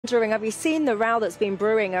Have you seen the row that's been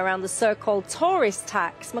brewing around the so-called tourist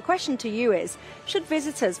tax? My question to you is, should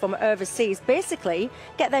visitors from overseas basically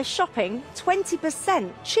get their shopping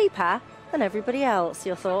 20% cheaper than everybody else?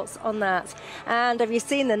 Your thoughts on that? And have you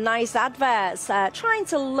seen the nice adverts trying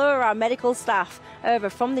to lure our medical staff over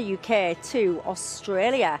from the UK to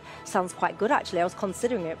Australia? Sounds quite good, actually. I was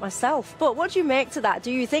considering it myself. But what do you make to that? Do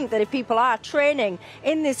you think that if people are training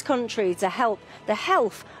in this country to help the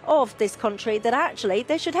health of this country, that actually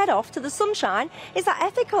they should head off to the sunshine? Is that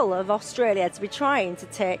ethical of Australia to be trying to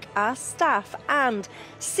take our staff and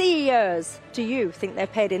CEOs? Do you think they're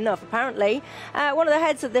paid enough? Apparently, one of the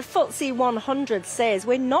heads of the FTSE 100 says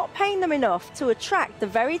we're not paying them enough to attract the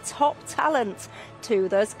very top talent to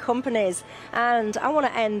those companies. And I want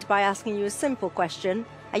to end by asking you a simple question.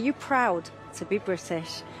 Are you proud to be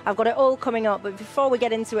British? I've got it all coming up, but before we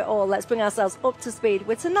get into it all, let's bring ourselves up to speed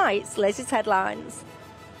with tonight's latest headlines.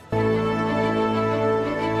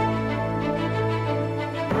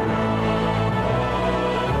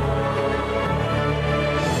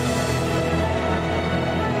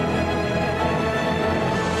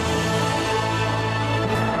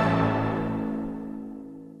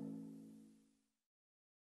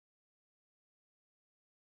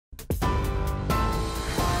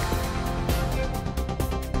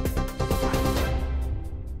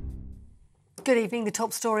 Good evening. The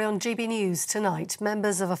top story on GB News tonight.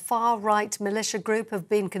 Members of a far-right militia group have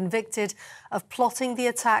been convicted of plotting the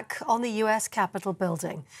attack on the US Capitol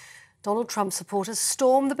building. Donald Trump supporters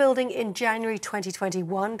stormed the building in January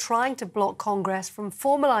 2021, trying to block Congress from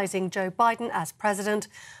formalising Joe Biden as president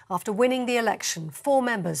after winning the election. 4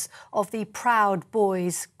 members of the Proud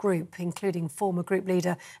Boys group, including former group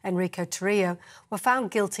leader Enrique Tarrio, were found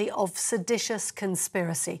guilty of seditious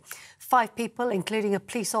conspiracy. 5 people, including a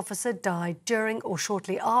police officer, died during or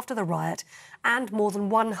shortly after the riot, and more than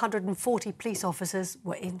 140 police officers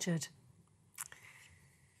were injured.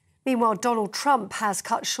 Meanwhile, Donald Trump has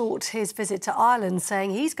cut short his visit to Ireland,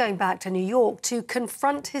 saying he's going back to New York to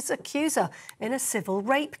confront his accuser in a civil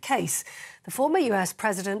rape case. The former US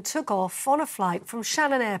president took off on a flight from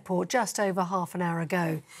Shannon Airport just over half an hour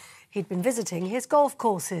ago. He'd been visiting his golf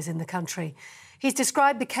courses in the country. He's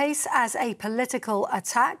described the case as a political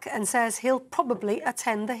attack and says he'll probably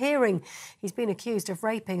attend the hearing. He's been accused of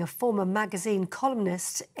raping a former magazine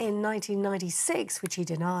columnist in 1996, which he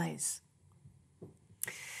denies.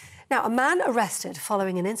 Now, a man arrested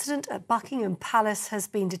following an incident at Buckingham Palace has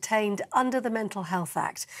been detained under the Mental Health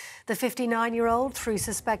Act. The 59-year-old threw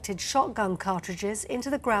suspected shotgun cartridges into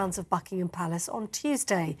the grounds of Buckingham Palace on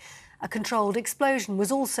Tuesday. A controlled explosion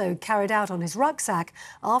was also carried out on his rucksack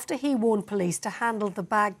after he warned police to handle the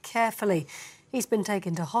bag carefully. He's been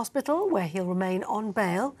taken to hospital, where he'll remain on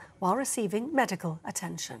bail while receiving medical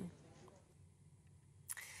attention.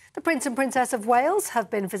 The Prince and Princess of Wales have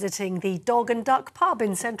been visiting the Dog and Duck pub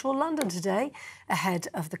in central London today, ahead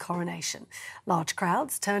of the coronation. Large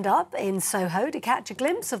crowds turned up in Soho to catch a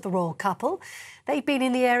glimpse of the royal couple. They've been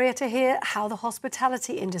in the area to hear how the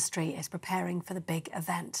hospitality industry is preparing for the big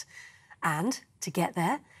event. And to get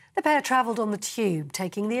there, the pair travelled on the tube,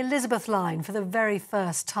 taking the Elizabeth line for the very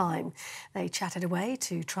first time. They chatted away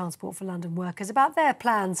to Transport for London workers about their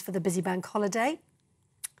plans for the busy bank holiday.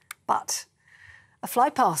 But a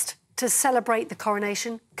fly past to celebrate the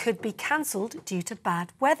coronation could be cancelled due to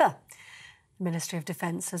bad weather. The Ministry of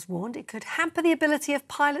Defence has warned it could hamper the ability of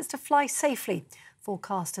pilots to fly safely.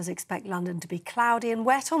 Forecasters expect London to be cloudy and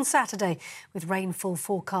wet on Saturday, with rainfall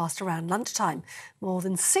forecast around lunchtime. More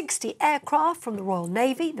than 60 aircraft from the Royal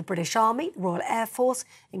Navy, the British Army, the Royal Air Force,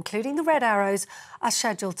 including the Red Arrows, are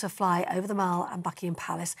scheduled to fly over the Mall and Buckingham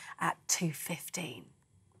Palace at 2:15.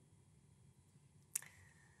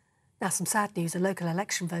 Now, some sad news. A local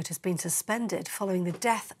election vote has been suspended following the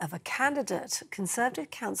death of a candidate. Conservative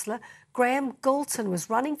councillor Graham Galton was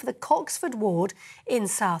running for the Coxford ward in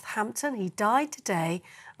Southampton. He died today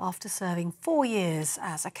after serving 4 years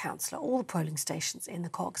as a councillor. All the polling stations in the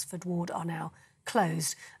Coxford ward are now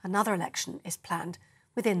closed. Another election is planned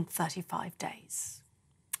within 35 days.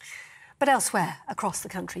 But elsewhere across the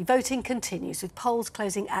country, voting continues, with polls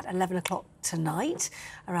closing at 11 o'clock tonight.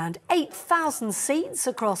 Around 8,000 seats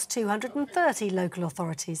across 230 local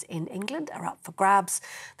authorities in England are up for grabs.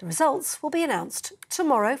 The results will be announced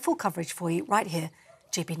tomorrow. Full coverage for you right here,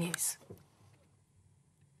 GB News.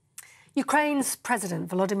 Ukraine's President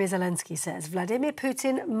Volodymyr Zelensky says Vladimir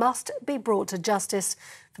Putin must be brought to justice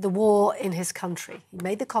for the war in his country. He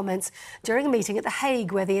made the comments during a meeting at The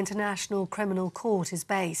Hague, where the International Criminal Court is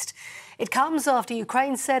based. It comes after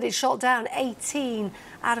Ukraine said it shot down 18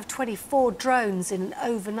 out of 24 drones in an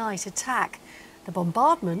overnight attack. The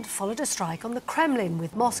bombardment followed a strike on the Kremlin,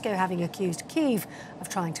 with Moscow having accused Kyiv of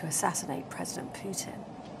trying to assassinate President Putin.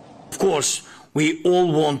 Of course, we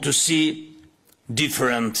all want to see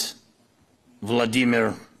different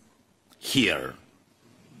Vladimir here,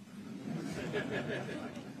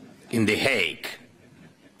 in The Hague.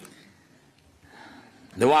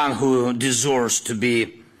 The one who deserves to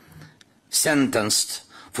be sentenced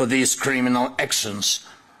for these criminal actions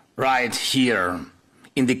right here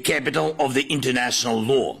in the capital of the international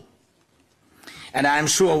law. And I'm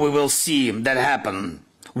sure we will see that happen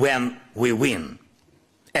when we win.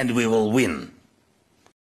 And we will win.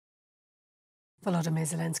 Volodymyr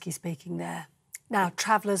Zelensky speaking there. Now,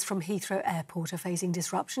 travellers from Heathrow Airport are facing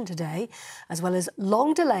disruption today, as well as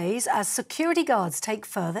long delays as security guards take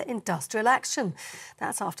further industrial action.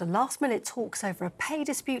 That's after last-minute talks over a pay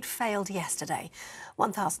dispute failed yesterday.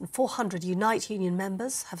 1,400 Unite Union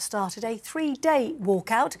members have started a 3-day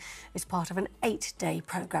walkout as part of an 8-day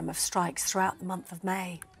programme of strikes throughout the month of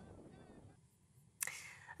May.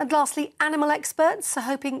 And lastly, animal experts are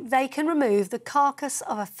hoping they can remove the carcass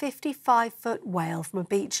of a 55-foot whale from a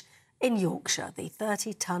beach in Yorkshire. The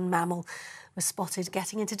 30-ton mammal was spotted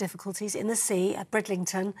getting into difficulties in the sea at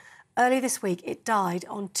Bridlington. Early this week, it died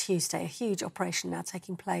on Tuesday. A huge operation now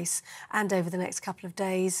taking place, and over the next couple of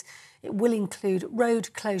days, it will include road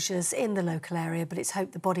closures in the local area, but it's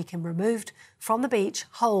hoped the body can be removed from the beach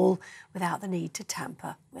whole without the need to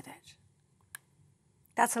tamper with it.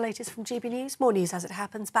 That's the latest from GB News. More news as it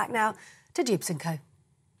happens. Back now to Dewbs Co.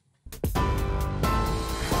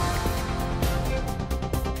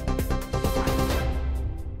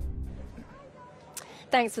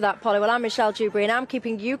 Thanks for that, Polly. Well, I'm Michelle Dewberry and I'm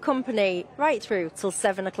keeping you company right through till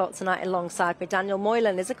 7 o'clock tonight alongside me. Daniel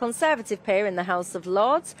Moylan is a Conservative peer in the House of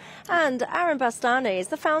Lords, and Aaron Bastani is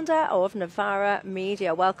the founder of Novara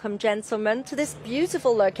Media. Welcome, gentlemen, to this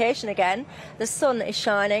beautiful location again. The sun is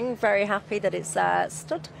shining. Very happy that it's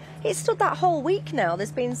stood. It's stood that whole week now.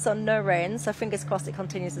 There's been sun, no rain, so fingers crossed it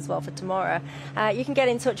continues as well for tomorrow. You can get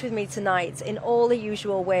in touch with me tonight in all the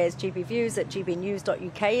usual ways.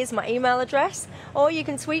 gbviews@gbnews.uk is my email address, or you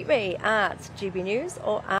can tweet me at GBNews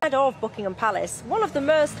or at of Buckingham Palace, one of the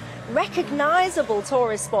most recognisable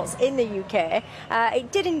tourist spots in the UK.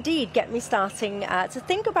 It did indeed get me starting to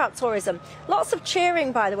think about tourism. Lots of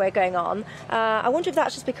cheering, by the way, going on. I wonder if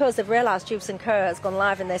that's just because they've realised Dewbs Co has gone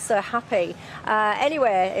live and they're so happy.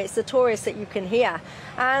 Anyway, it's the tourists that you can hear.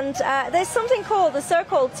 And there's something called the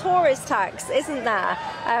so-called tourist tax, isn't there?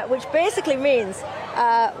 Which basically means,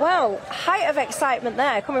 well, height of excitement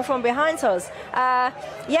there coming from behind us.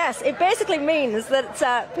 Yes, it basically means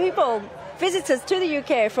that visitors to the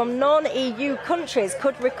UK from non-EU countries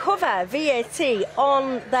could recover VAT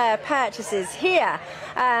on their purchases here.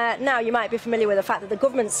 Now, you might be familiar with the fact that the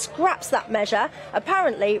government scraps that measure.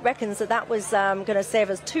 Apparently, reckons that that was going to save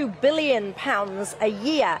us £2 billion a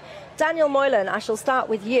year. Daniel Moylan, I shall start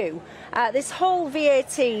with you. This whole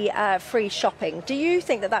VAT-free shopping, do you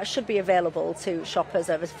think that that should be available to shoppers,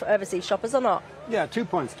 overseas shoppers, or not? Yeah, 2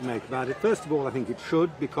 points to make about it. First of all, I think it should,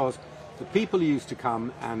 because the people who used to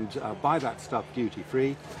come and buy that stuff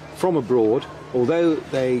duty-free from abroad, although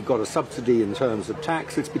they got a subsidy in terms of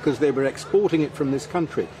tax, it's because they were exporting it from this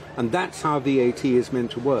country. And that's how VAT is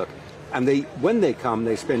meant to work. And when they come,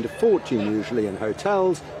 they spend a fortune usually in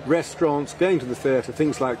hotels, restaurants, going to the theatre,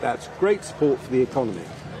 things like that. It's great support for the economy.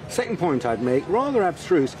 Second point I'd make, rather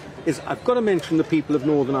abstruse, is I've got to mention the people of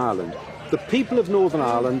Northern Ireland. The people of Northern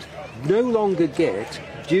Ireland no longer get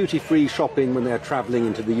duty-free shopping when they're travelling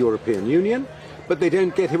into the European Union, but they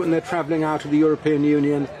don't get it when they're travelling out of the European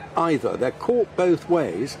Union either. They're caught both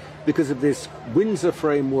ways because of this Windsor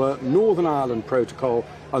Framework, Northern Ireland Protocol,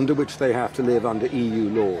 under which they have to live under EU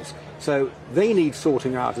laws. So they need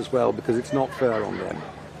sorting out as well, because it's not fair on them.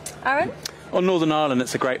 Aaron? On Northern Ireland,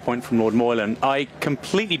 it's a great point from Lord Moylan. I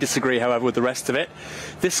completely disagree, however, with the rest of it.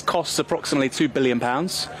 This costs approximately £2 billion,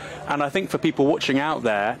 and I think for people watching out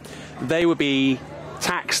there, they would be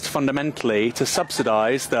taxed fundamentally to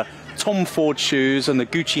subsidise the Tom Ford shoes and the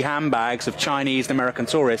Gucci handbags of Chinese and American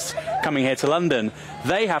tourists coming here to London.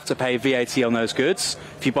 They have to pay VAT on those goods.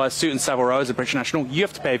 If you buy a suit in Savile Row as a British national, you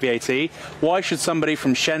have to pay VAT. Why should somebody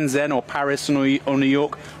from Shenzhen or Paris or New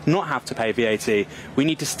York not have to pay VAT? We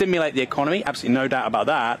need to stimulate the economy, absolutely no doubt about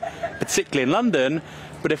that, particularly in London.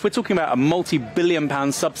 But if we're talking about a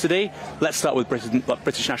multi-billion-pound subsidy, let's start with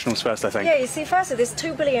British nationals first, I think. Yeah, you see, firstly, this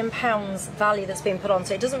 £2 billion value that's been put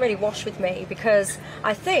onto it doesn't really wash with me, because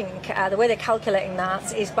I think the way they're calculating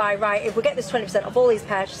that is by, right, if we get this 20% of all these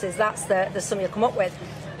purchases, that's the sum you'll come up with.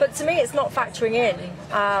 But to me, it's not factoring in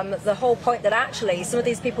the whole point that actually some of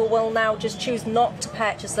these people will now just choose not to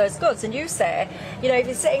purchase those goods. And you say, you know, if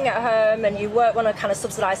you're sitting at home and you want to kind of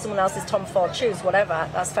subsidise someone else's Tom Ford shoes, whatever,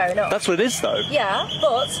 that's fair enough. That's what it is, though. Yeah,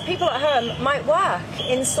 but people at home might work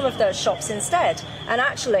in some of those shops instead, and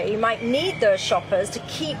actually might need those shoppers to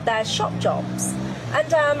keep their shop jobs.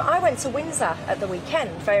 And I went to Windsor at the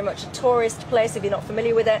weekend, very much a tourist place if you're not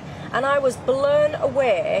familiar with it, and I was blown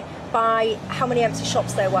away by how many empty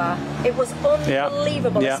shops there were. It was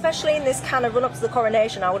unbelievable, especially in this kind of run-up to the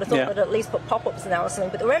coronation. I would have thought they'd at least put pop-ups in there or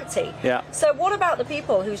something, but they were empty. So what about the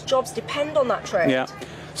people whose jobs depend on that trade?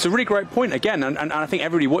 It's a really great point again, and I think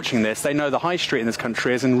everybody watching this, they know the high street in this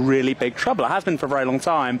country is in really big trouble. It has been for a very long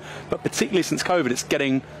time, but particularly since COVID, it's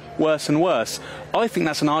getting worse and worse. I think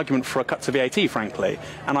that's an argument for a cut to VAT, frankly,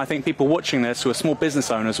 and I think people watching this who are small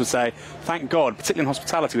business owners would say, thank God, particularly in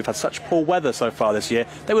hospitality, we've had such poor weather so far this year,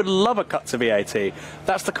 they would love a cut to VAT.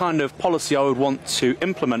 That's the kind of policy I would want to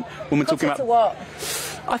implement when we're talking about... To what?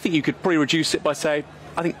 I think you could probably reduce it by, say,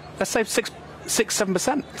 let's say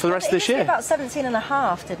 6-7% for the rest of this year. It was about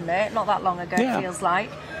 17.5, didn't it? Not that long ago, it feels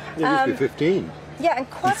like. It used to be 15. Yeah,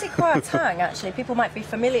 and Kwasi Kwarteng, actually, people might be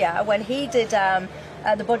familiar, when he did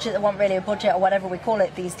the budget that wasn't really a budget, or whatever we call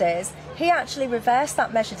it these days, he actually reversed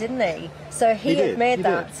that measure, didn't he? So he had made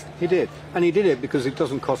that. He did. And he did it because it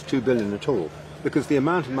doesn't cost $2 billion at all. Because the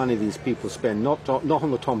amount of money these people spend, not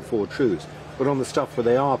on the Tom Ford shoes, but on the stuff where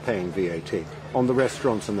they are paying VAT, on the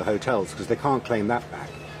restaurants and the hotels, because they can't claim that back,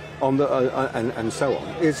 on the and so on.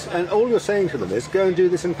 And all you're saying to them is, go and do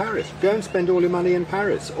this in Paris. Go and spend all your money in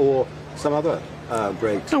Paris or some other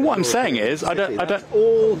great... No, what I'm saying is, I don't...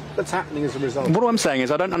 all that's happening as a result. What I'm saying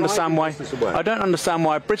is, I don't understand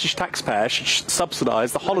why a British taxpayer should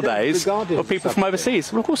subsidise the holidays of people from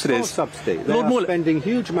overseas. Well, of course it is. It's not a subsidy. They're spending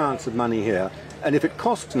huge amounts of money here, and if it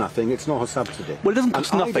costs nothing, it's not a subsidy. Well, it doesn't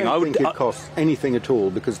cost nothing. I don't think it costs anything at all,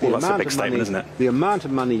 because the amount that's a big statement, isn't it? The amount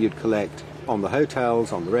of money you'd collect on the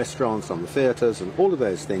hotels, on the restaurants, on the theatres, and all of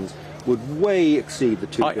those things would way exceed the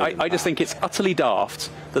 $2 billion. I just think it's utterly daft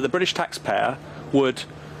that the British taxpayer would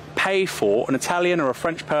pay for an Italian or a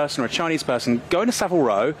French person or a Chinese person going to Savile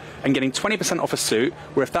Row and getting 20% off a suit,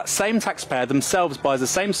 where if that same taxpayer themselves buys the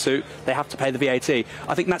same suit, they have to pay the VAT.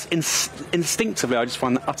 I think that's instinctively, I just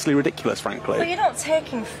find that utterly ridiculous, frankly. But you're not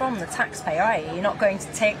taking from the taxpayer, are you? You're not going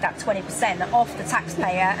to take that 20% off the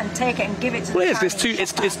taxpayer and take it and give it to the Chinese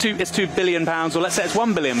shopper. It's £2 billion, or let's say it's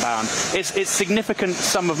 £1 billion. It's significant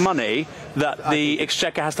sum of money that the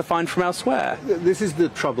Exchequer has to find from elsewhere. This is the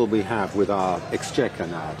trouble we have with our Exchequer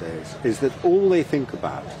nowadays, is that all they think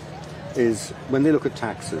about is, when they look at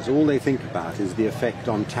taxes, all they think about is the effect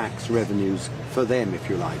on tax revenues for them, if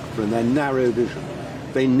you like, from their narrow vision.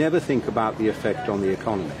 They never think about the effect on the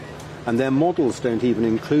economy. And their models don't even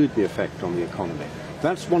include the effect on the economy.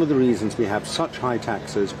 That's one of the reasons we have such high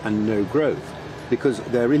taxes and no growth, because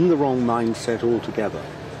they're in the wrong mindset altogether.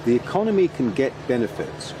 The economy can get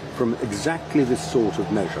benefits from exactly this sort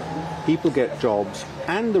of measure. People get jobs,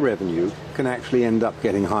 and the revenue can actually end up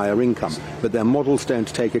getting higher income, but their models don't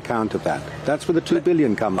take account of that. That's where the $2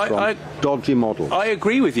 billion comes from, dodgy models. I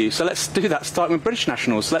agree with you, so let's do that, starting with British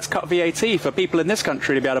nationals. Let's cut VAT for people in this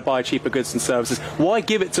country to be able to buy cheaper goods and services. Why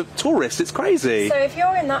give it to tourists? It's crazy. So if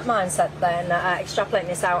you're in that mindset then, extrapolating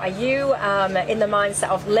this out, are you in the mindset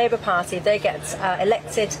of Labour Party, if they get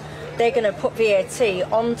elected, they're going to put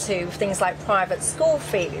VAT onto things like private school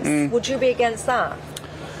fees? Would you be against that?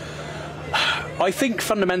 I think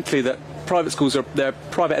fundamentally that private schools they're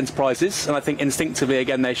private enterprises, and I think instinctively,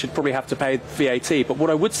 again, they should probably have to pay VAT. But what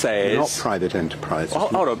I would say is... Not private enterprises.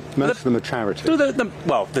 Hold on. Most of them are charities.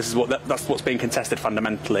 Well, that's what's being contested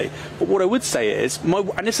fundamentally. But what I would say is,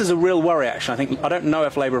 and this is a real worry, actually, I don't know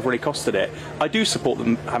if Labour have really costed it. I do support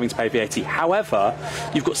them having to pay VAT. However,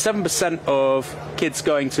 you've got 7% of kids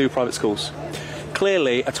going to private schools.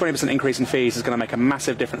 Clearly, a 20% increase in fees is going to make a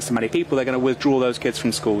massive difference to many people. They're going to withdraw those kids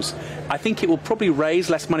from schools. I think it will probably raise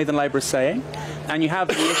less money than Labour is saying, and you have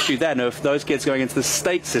the issue then of those kids going into the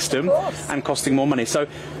state system and costing more money. So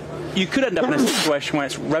you could end up in a situation where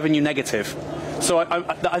it's revenue negative. So I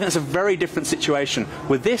think it's a very different situation.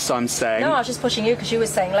 With this, I'm saying... No, I was just pushing you because you were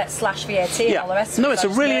saying let's slash VAT and all the rest of it. No, it's a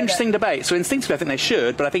really interesting debate. So instinctively, I think they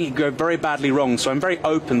should, but I think it could go very badly wrong. So I'm very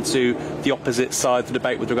open to the opposite side of the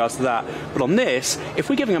debate with regards to that. But on this, if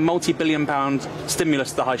we're giving a multi-billion-pound stimulus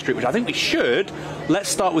to the high street, which I think we should, let's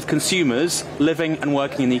start with consumers living and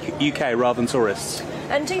working in the UK rather than tourists.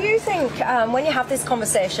 And do you think, when you have this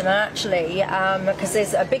conversation, and actually, because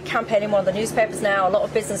there's a big campaign in one of the newspapers now, a lot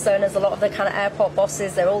of business owners, a lot of the kind of airport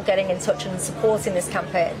bosses, they're all getting in touch and supporting this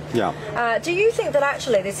campaign. Yeah. Do you think that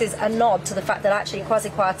actually this is a nod to the fact that actually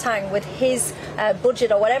Kwasi Kwarteng, with his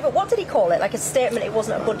budget or whatever, what did he call it? Like a statement, it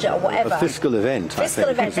wasn't a budget or whatever. A fiscal event, fiscal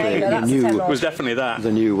I think. Event, there you go, that's the terminology. It was definitely that.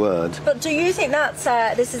 The new word. But do you think that's,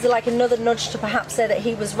 this is like another nudge to perhaps say that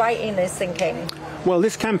he was right in his thinking? Well,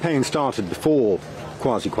 this campaign started before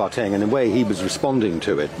Kwasi Kwarteng, and in a way he was responding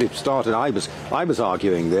to it. It started, I was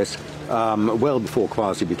arguing this well before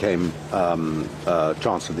Kwasi became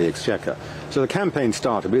Chancellor of the Exchequer. So the campaign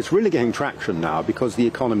started, but it's really getting traction now because the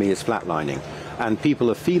economy is flatlining. And people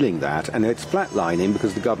are feeling that, and it's flatlining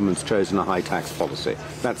because the government's chosen a high tax policy.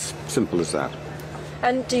 That's simple as that.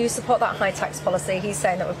 And do you support that high tax policy? He's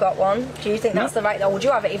saying that we've got one. Do you think that's the right, or would you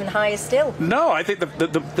have it even higher still? No, I think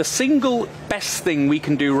the single best thing we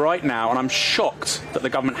can do right now, and I'm shocked that the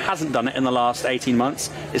government hasn't done it in the last 18 months,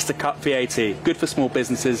 is to cut VAT. Good for small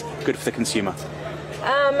businesses, good for the consumer.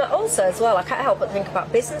 Also, as well, I can't help but think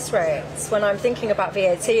about business rates. When I'm thinking about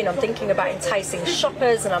VAT and I'm thinking about enticing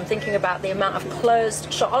shoppers and I'm thinking about the amount of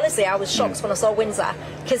closed shops. Honestly, I was shocked when I saw Windsor.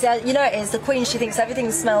 Because, you know, it is the Queen, she thinks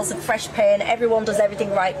everything smells of fresh paint, everyone does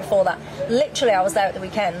everything right before that. Literally, I was there at the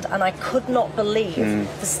weekend and I could not believe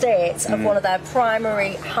the state of one of their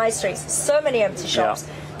primary high streets. So many empty shops.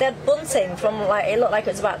 Yeah. They had bunting from, like, it looked like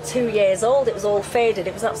it was about 2 years old. It was all faded.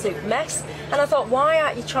 It was an absolute mess. And I thought, why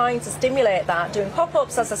aren't you trying to stimulate that? Doing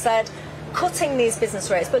pop-ups, as I said, cutting these business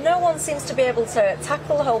rates. But no one seems to be able to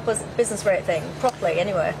tackle the whole business rate thing properly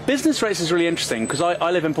anyway. Business rates is really interesting because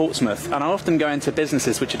I live in Portsmouth and I often go into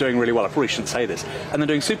businesses which are doing really well. I probably shouldn't say this. And they're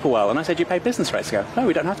doing super well. And I said, do you pay business rates? They go, no,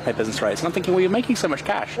 we don't have to pay business rates. And I'm thinking, well, you're making so much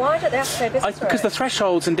cash. Why don't they have to pay business rates? Because the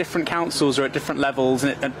thresholds in different councils are at different levels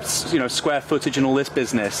and you know, square footage and all this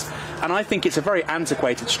business. And I think it's a very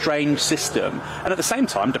antiquated, strange system. And at the same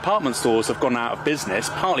time, department stores have gone out of business,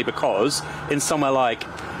 partly because in somewhere like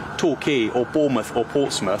Torquay or Bournemouth or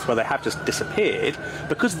Portsmouth, where they have just disappeared,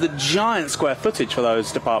 because of the giant square footage for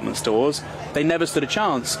those department stores, they never stood a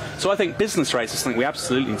chance. So I think business rates is something we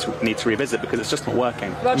absolutely need to revisit because it's just not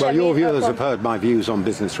working. Roger, well, your viewers have heard my views on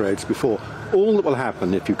business rates before. All that will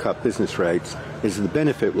happen if you cut business rates is the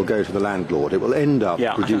benefit will go to the landlord. It will end up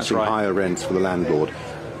producing higher rents for the landlord.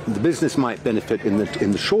 The business might benefit in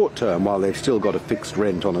the short term while they've still got a fixed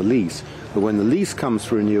rent on a lease, but when the lease comes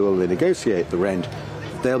for renewal, they negotiate the rent,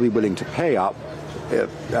 they'll be willing to pay up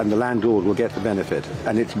and the landlord will get the benefit.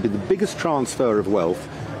 And it's the biggest transfer of wealth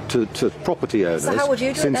to property owners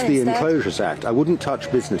since the Enclosures Act. I wouldn't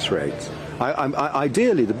touch business rates.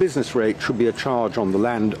 Ideally, the business rate should be a charge on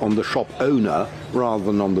the shop owner rather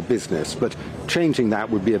than on the business, but changing that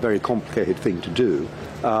would be a very complicated thing to do.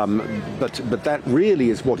 But that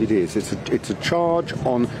really is what it is. It's a charge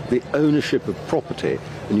on the ownership of property,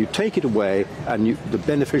 and you take it away, and the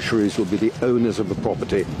beneficiaries will be the owners of the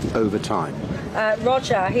property over time.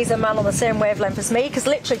 Roger, he's a man on the same wavelength as me, because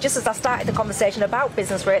literally just as I started the conversation about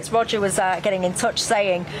business rates, Roger was getting in touch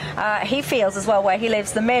saying he feels as well where he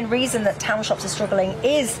lives the main reason that town shops are struggling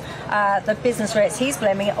is the business rates. He's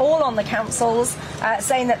blaming it all on the councils,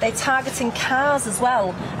 saying that they're targeting cars as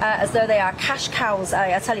well, as though they are cash cows.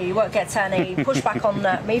 I tell you, you won't get any pushback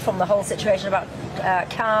on me from the whole situation about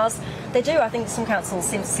cars. They do. I think some councils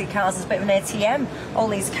seem to see cars as a bit of an ATM. All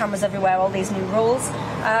these cameras everywhere, all these new rules.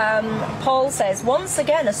 Paul says, once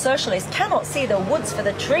again, a socialist cannot see the woods for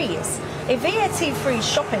the trees. If VAT-free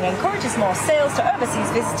shopping encourages more sales to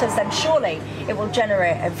overseas visitors, then surely it will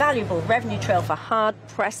generate a valuable revenue trail for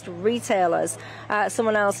hard-pressed retailers.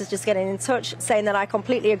 Someone else is just getting in touch saying that I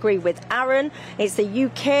completely agree with Aaron. It's the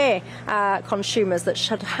UK consumers that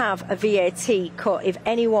should have a VAT cut, if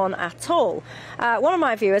anyone at all. One of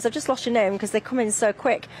my viewers, I've just lost your name because they come in so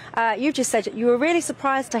quick. You just said you were really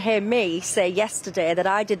surprised to hear me say yesterday that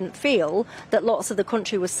I didn't feel that lots of the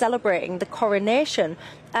country was celebrating the coronation.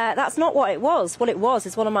 That's not what it was. What it was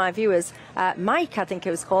is one of my viewers, Mike, I think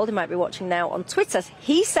it was called, he might be watching now on Twitter,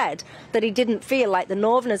 he said that he didn't feel like the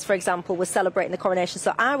Northerners, for example, were celebrating the coronation.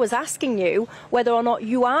 So I was asking you whether or not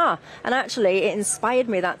you are. And actually, it inspired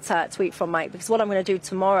me, that tweet from Mike, because what I'm going to do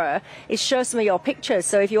tomorrow is show some of your pictures.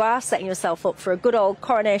 So if you are setting yourself up for a good old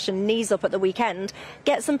coronation knees up at the weekend,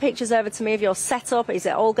 get some pictures over to me of your setup. Is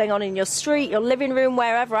it all going on in your street, your living room,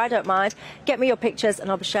 wherever? I don't mind. Get me your pictures and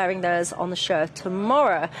I'll be sharing those on the show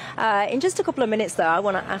tomorrow. In just a couple of minutes, though, I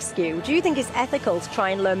want to ask you, do you think it's ethical to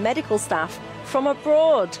try and learn medical staff from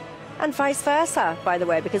abroad? And vice versa, by the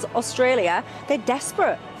way, because Australia, they're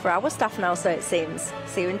desperate for our staff now, so it seems.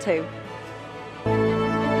 See you in 2.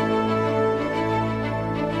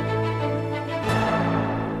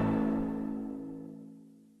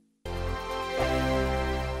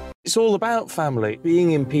 It's all about family.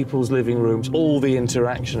 Being in people's living rooms, all the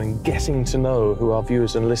interaction and getting to know who our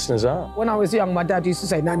viewers and listeners are. When I was young, my dad used to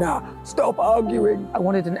say, "Nana, stop arguing." I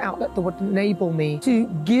wanted an outlet that would enable me to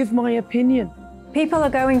give my opinion. People are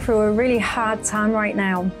going through a really hard time right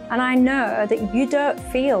now, and I know that you don't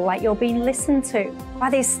feel like you're being listened to by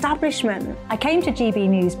the establishment. I came to GB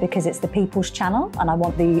News because it's the People's Channel, and I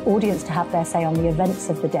want the audience to have their say on the events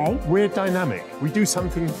of the day. We're dynamic. We do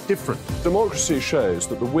something different. Democracy shows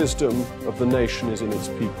that the wisdom of the nation is in its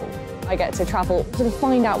people. I get to travel to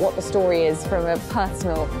find out what the story is from a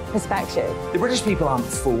personal perspective. The British people aren't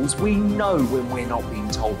fools. We know when we're not being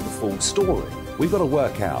told the full story. We've got to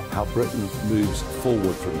work out how Britain moves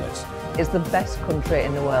forward from this. It's the best country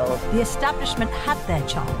in the world. The establishment had their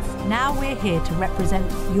chance. Now we're here to represent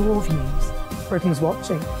your views. Britain's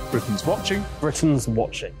watching. Britain's watching. Britain's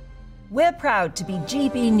watching. We're proud to be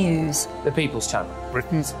GB News. The People's Channel.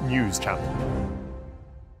 Britain's news channel.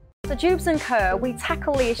 So Dewbs Co, we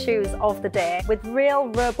tackle the issues of the day with real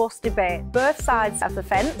robust debate, both sides of the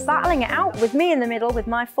fence, battling it out with me in the middle with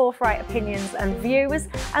my forthright opinions and views.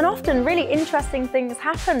 And often really interesting things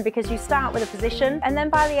happen because you start with a position and then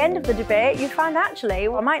by the end of the debate you find actually,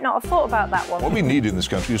 well, I might not have thought about that one. What we need in this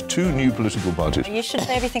country is 2 new political budgets. You should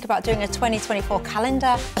maybe think about doing a 2024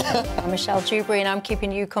 calendar. I'm Michelle Dewberry and I'm keeping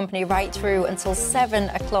you company right through until 7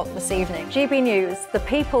 o'clock this evening. GB News, the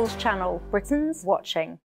People's Channel, Britain's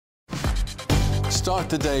watching. Start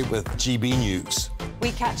the day with GB News.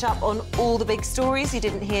 We catch up on all the big stories you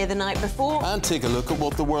didn't hear the night before. And take a look at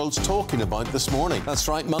what the world's talking about this morning. That's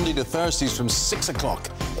right, Monday to Thursdays from 6 o'clock.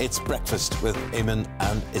 It's Breakfast with Eamon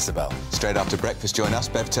and Isabel. Straight after breakfast, join us,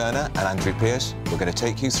 Bev Turner and Andrew Pearce. We're going to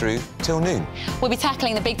take you through till noon. We'll be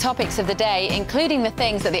tackling the big topics of the day, including the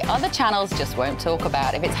things that the other channels just won't talk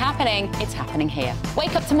about. If it's happening here.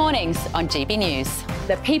 Wake up to mornings on GB News,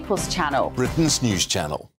 the People's Channel. Britain's news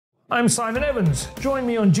channel. I'm Simon Evans. Join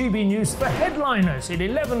me on GB News for Headliners at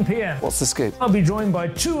 11 p.m. What's the scoop? I'll be joined by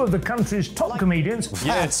 2 of the country's top comedians.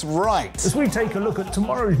 That's right. As we take a look at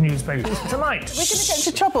tomorrow's newspapers tonight. We're going to get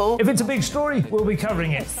into trouble. If it's a big story, we'll be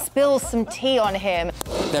covering it. Spill some tea on him.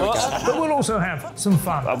 There we go. But we'll also have some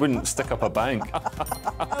fun. I wouldn't stick up a bank.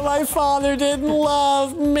 My father didn't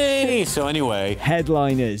love me. So anyway.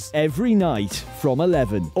 Headliners every night from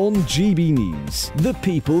 11 on GB News, the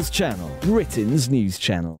People's Channel, Britain's news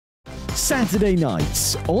channel. Saturday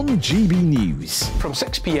nights on GB News. From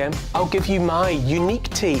 6 p.m, I'll give you my unique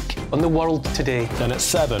take on the world today. Then at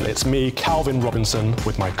 7, it's me, Calvin Robinson,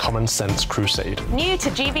 with my Common Sense Crusade. New to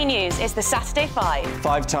GB News is the Saturday 5.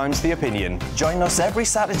 5 times the opinion. Join us every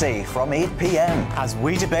Saturday from 8 p.m. as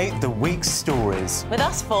we debate the week's stories. With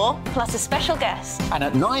us 4, plus a special guest. And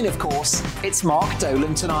at 9, of course, it's Mark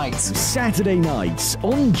Dolan Tonight. Saturday nights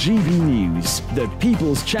on GB News, the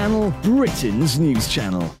People's Channel, Britain's news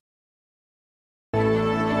channel.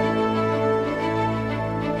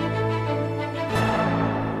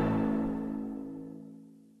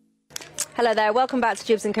 Hello there, welcome back to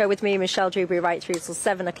Dewbs Co with me, Michelle Dewberry, right through till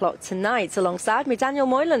 7 o'clock tonight. Alongside me, Daniel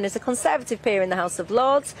Moylan is a Conservative peer in the House of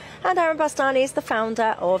Lords, and Aaron Bastani is the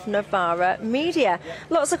founder of Novara Media.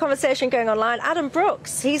 Lots of conversation going online. Adam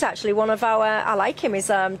Brooks, he's actually one of our, I like him, he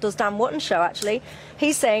does Dan Wotton's show actually.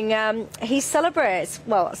 He's saying he celebrates,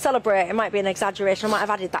 well, celebrate, it might be an exaggeration, I might have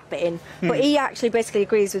added that bit in, but he actually basically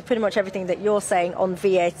agrees with pretty much everything that you're saying on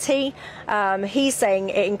VAT. He's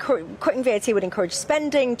saying cutting VAT would encourage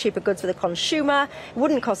spending, cheaper goods for the consumer, it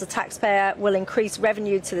wouldn't cost the taxpayer, will increase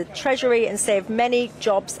revenue to the Treasury and save many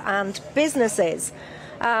jobs and businesses.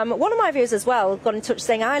 One of my viewers as well got in touch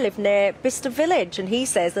saying I live near Bicester Village, and he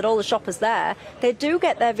says that all the shoppers there, they do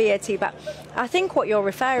get their VAT back. I think what you're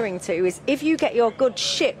referring to is if you get your goods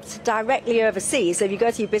shipped directly overseas, so if you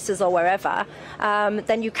go to your Bicesters or wherever,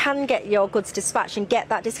 then you can get your goods dispatched and get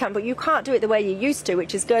that discount, but you can't do it the way you used to,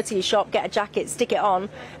 which is go to your shop, get a jacket, stick it on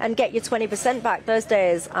and get your 20% back. Those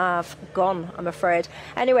days have gone, I'm afraid.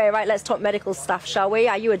 Anyway, right, let's talk medical staff, shall we?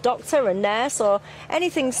 Are you a doctor, a nurse or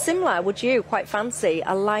anything similar? Would you quite fancy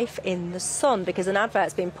a life in the sun? Because an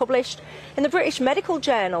advert's been published in the British Medical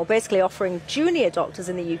Journal basically offering junior doctors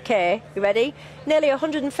in the UK, you ready, nearly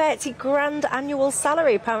 130 grand annual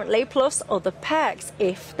salary apparently, plus other perks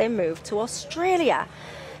if they move to Australia.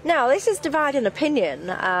 Now, this is dividing opinion.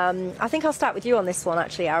 I think I'll start with you on this one,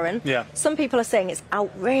 actually, Aaron. Yeah. Some people are saying it's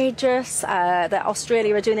outrageous that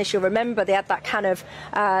Australia are doing this. You'll remember they had that kind of,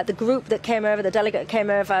 the group that came over, the delegate came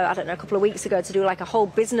over, I don't know, a couple of weeks ago to do like a whole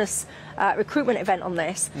business recruitment event on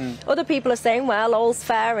this. Other people are saying, well, all's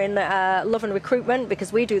fair in love and recruitment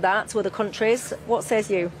because we do that to other countries. What says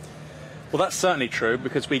you? Well, that's certainly true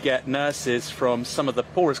because we get nurses from some of the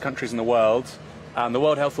poorest countries in the world And the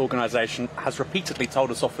World Health Organization has repeatedly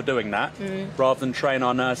told us off for doing that, rather than train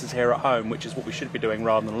our nurses here at home, which is what we should be doing,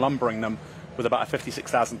 rather than lumbering them with about a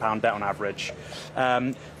 £56,000 debt on average.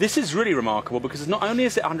 This is really remarkable because not only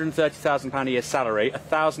is it £130,000 a year salary,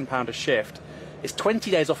 £1,000 a shift, it's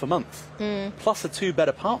 20 days off a month, plus a 2-bed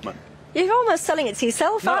apartment. You're almost selling it to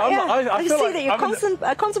yourself, aren't you? I feel see like that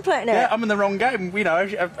you're contemplating it. Yeah, I'm in the wrong game. You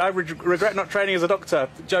know, I regret not training as a doctor.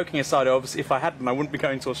 Joking aside, obviously, if I hadn't, I wouldn't be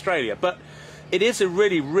going to Australia. But it is a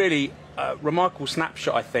really, really remarkable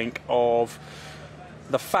snapshot, I think, of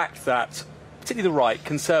the fact that, particularly the right,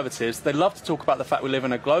 conservatives, they love to talk about the fact we live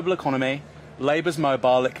in a global economy. Labour's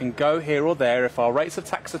mobile, it can go here or there. If our rates of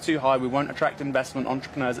tax are too high, we won't attract investment,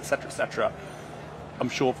 entrepreneurs, etc., etc. I'm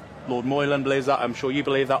sure Lord Moylan believes that, I'm sure you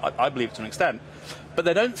believe that, I believe it to an extent. But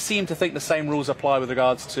they don't seem to think the same rules apply with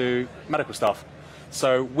regards to medical staff.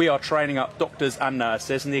 So we are training up doctors and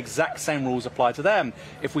nurses, and the exact same rules apply to them.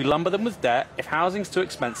 If we lumber them with debt, if housing's too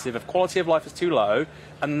expensive, if quality of life is too low,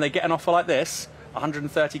 and then they get an offer like this,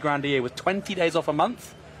 130 grand a year with 20 days off a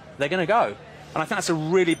month, they're going to go. And I think that's a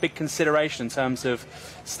really big consideration in terms of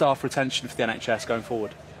staff retention for the NHS going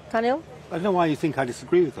forward. Daniel? I don't know why you think I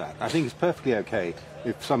disagree with that. I think it's perfectly okay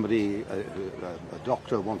if somebody, a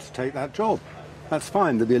doctor, wants to take that job. That's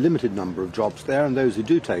fine. There'll be a limited number of jobs there, and those who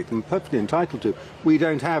do take them are perfectly entitled to. We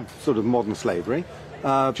don't have sort of modern slavery. Do you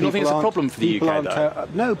not think it's a problem for the UK, though?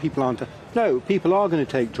 No, people aren't. No, people are going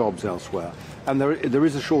to take jobs elsewhere. And there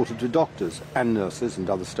is a shortage of doctors and nurses and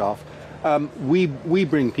other staff. We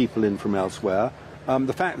bring people in from elsewhere.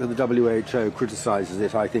 The fact that the WHO criticises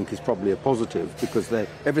it, I think, is probably a positive, because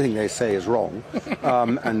everything they say is wrong,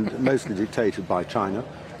 and mostly dictated by China.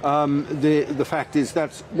 The fact is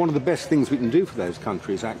that's one of the best things we can do for those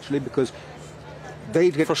countries, actually, because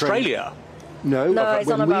they get for Australia. No, it's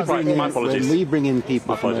on about when we bring in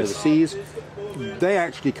people from overseas, they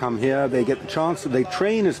actually come here, they get the chance, they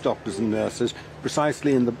train as doctors and nurses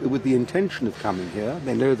precisely with the intention of coming here.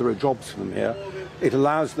 They know there are jobs for them here. It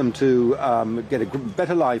allows them to get a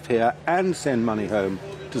better life here and send money home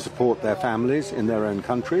to support their families in their own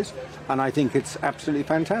countries. And I think it's absolutely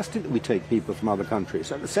fantastic that we take people from other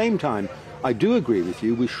countries. At the same time, I do agree with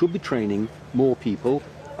you, we should be training more people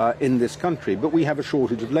in this country, but we have a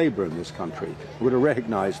shortage of labour in this country. We've got to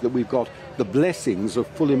recognise that we've got the blessings of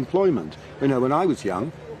full employment. You know, when I was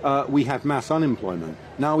young, we had mass unemployment.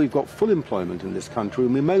 Now we've got full employment in this country,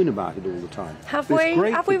 and we moan about it all the time. Have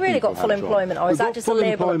we really got full employment, or is that just a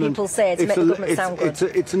label that people say to make the government sound good?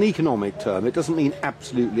 It's an economic term. It doesn't mean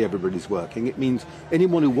absolutely everybody's working. It means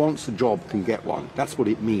anyone who wants a job can get one. That's what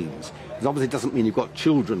it means. Because obviously it doesn't mean you've got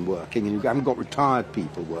children working and you haven't got retired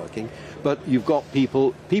people working, but you've got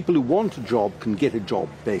people who want a job can get a job,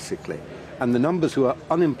 basically. And the numbers who are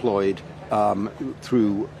unemployed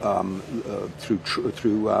through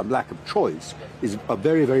lack of choice are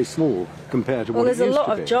very, very small compared to what it used to be. Well, there's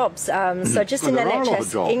a lot of jobs. So just in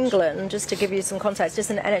NHS England, just to give you some context,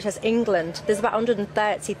 just in NHS England, there's about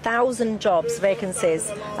 130,000 jobs, vacancies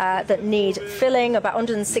that need filling, about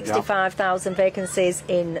 165,000 vacancies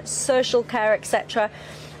in social care, etc.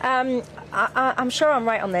 I'm sure I'm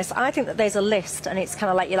right on this. I think that there's a list, and it's kind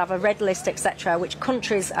of like you'll have a red list, etc., which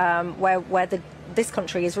countries where this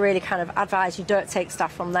country is really kind of advised you don't take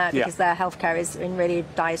staff from there because their healthcare is in really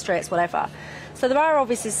dire straits, whatever. So there are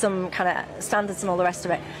obviously some kind of standards and all the rest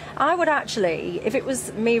of it. I would actually, if it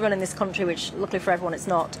was me running this country, which luckily for everyone it's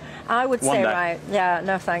not, I would say, right, yeah,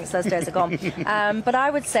 no thanks, those days are gone. But I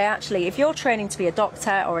would say actually, if you're training to be a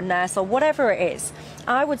doctor or a nurse or whatever it is,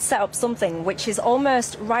 I would set up something which is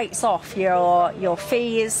almost writes off your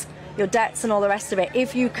fees, your debts and all the rest of it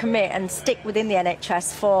if you commit and stick within the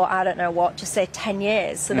NHS for, I don't know what, just say 10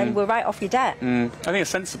 years. So then we'll write off your debt. I think it's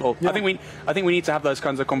sensible. Yeah. I think we need to have those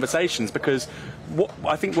kinds of conversations, because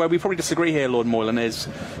I think where we probably disagree here, Lord Moylan, is,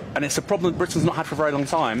 and it's a problem that Britain's not had for a very long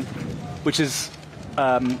time, which is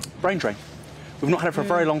brain drain. We've not had it for a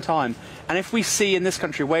very long time. And if we see in this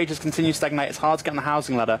country wages continue to stagnate, it's hard to get on the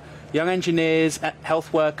housing ladder. Young engineers,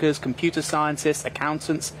 health workers, computer scientists,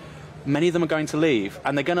 accountants, many of them are going to leave,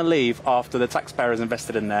 and they're going to leave after the taxpayers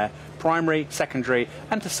invested in their primary, secondary,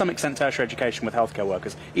 and to some extent tertiary education with healthcare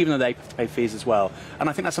workers, even though they pay fees as well. And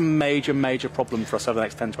I think that's a major, major problem for us over the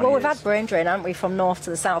next 10, 20 years. Well, we've had brain drain, haven't we, from north to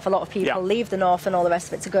the south. A lot of people leave the north and all the rest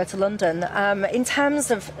of it to go to London. In terms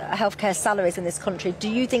of healthcare salaries in this country, do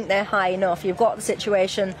you think they're high enough? You've got the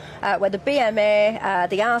situation where the BMA,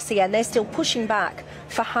 the RCN, they're still pushing back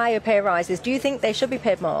for higher pay rises. Do you think they should be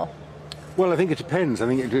paid more? Well, I think it depends. I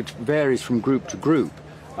think it varies from group to group.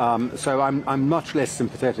 So I'm much less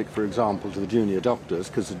sympathetic, for example, to the junior doctors,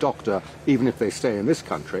 because the doctor, even if they stay in this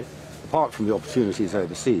country, apart from the opportunities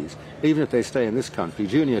overseas, even if they stay in this country,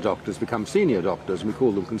 junior doctors become senior doctors, and we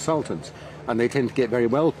call them consultants, and they tend to get very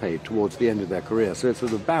well paid towards the end of their career. So it's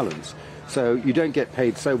sort of balance. So you don't get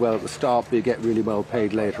paid so well at the start, but you get really well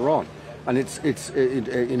paid later on. And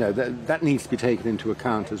that needs to be taken into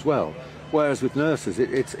account as well. Whereas with nurses,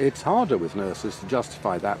 it's harder with nurses to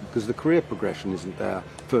justify that because the career progression isn't there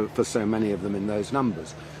for so many of them in those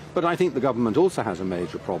numbers. But I think the government also has a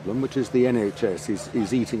major problem, which is the NHS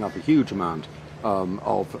is eating up a huge amount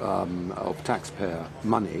of taxpayer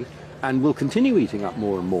money and will continue eating up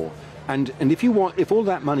more and more. And if all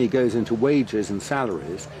that money goes into wages and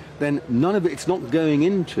salaries, then none of it's not going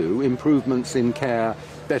into improvements in care,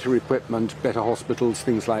 better equipment, better hospitals,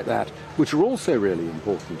 things like that, which are also really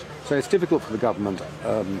important. So it's difficult for the government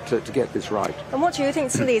to get this right. And what do you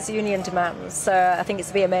think to these union demands? I think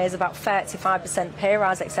it's the VMA's about 35% pay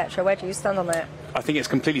rise, etc. Where do you stand on that? I think it's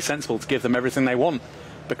completely sensible to give them everything they want.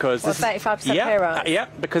 Because 35% pay rise? Yeah,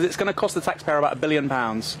 because it's going to cost the taxpayer about £1 billion.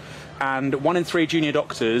 And 1 in 3 junior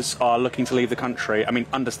doctors are looking to leave the country. I mean,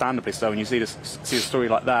 understandably so when you see a story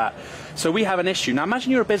like that. So we have an issue. Now,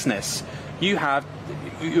 imagine you're a business. You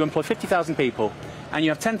employ 50,000 people, and you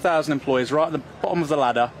have 10,000 employees right at the bottom of the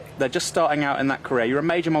ladder. They're just starting out in that career. You're a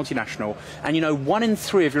major multinational, and 1 in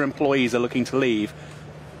 3 of your employees are looking to leave.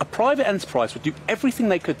 A private enterprise would do everything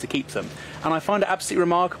they could to keep them. And I find it absolutely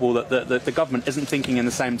remarkable that the government isn't thinking in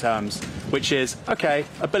the same terms, which is, OK,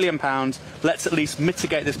 £1 billion, let's at least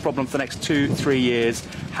mitigate this problem for the next 2-3 years.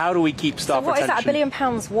 How do we keep staff retention? What is that, £1 billion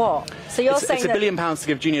what? So you're saying it's £1 billion to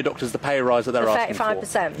give junior doctors the pay rise that they're asking for.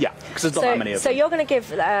 35%? Yeah, because there's not that many of them. So you're going to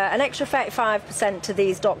give an extra 35% to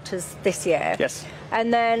these doctors this year? Yes.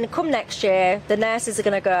 And then come next year, the nurses are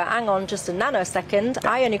going to go, hang on just a nanosecond, yep.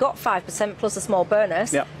 I only got 5% plus a small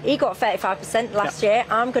bonus. Yep. He got 35% last year.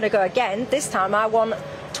 I'm going to go again. This time I want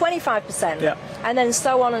 25%. Yep. And then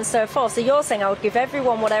so on and so forth. So you're saying I would give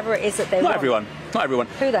everyone whatever it is that they want? Not everyone.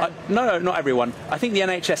 Who then? No, not everyone. I think the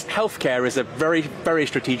NHS healthcare is a very, very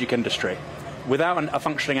strategic industry. Without a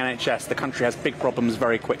functioning NHS, the country has big problems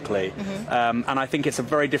very quickly. Mm-hmm. And I think it's a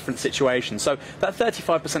very different situation. So that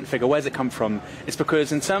 35% figure, where's it come from? It's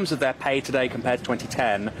because in terms of their pay today compared to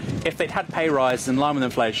 2010, if they'd had pay rises in line with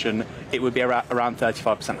inflation, it would be around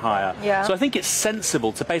 35% higher. Yeah. So I think it's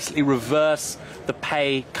sensible to basically reverse the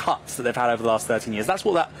pay cuts that they've had over the last 13 years. That's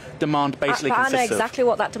what that demand basically consists of. I know exactly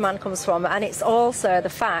what that demand comes from, and it's also the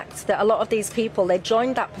fact that a lot of these people, they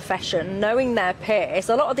joined that profession knowing their pay.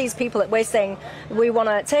 So a lot of these people that we're saying we want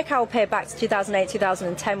to take our pay back to 2008,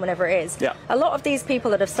 2010, whenever it is. Yeah. A lot of these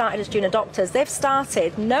people that have started as junior doctors, they've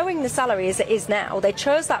started knowing the salary as it is now. They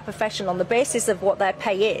chose that profession on the basis of what their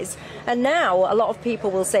pay is, and now a lot of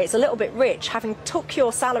people will say it's a little bit rich, having took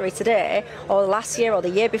your salary today, or last year, or the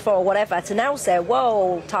year before, or whatever, to now say,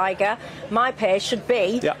 whoa, Tiger, my pay should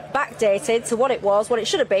be backdated to what it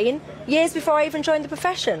should have been years before I even joined the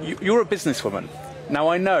profession. You're a businesswoman. Now,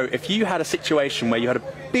 I know if you had a situation where you had a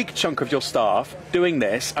big chunk of your staff doing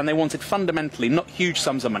this and they wanted fundamentally not huge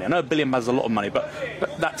sums of money. I know £1 billion is a lot of money, but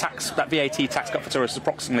that VAT tax cut for tourists is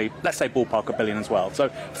approximately, let's say, ballpark £1 billion as well. So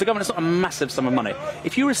for the government, it's not a massive sum of money.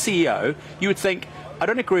 If you were a CEO, you would think, I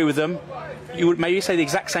don't agree with them. You would maybe say the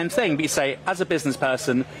exact same thing, but you say, as a business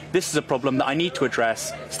person, this is a problem that I need to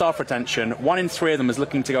address. Staff retention, 1 in 3 of them is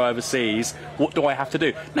looking to go overseas. What do I have to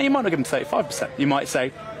do? Now, you might not give them 35%. You might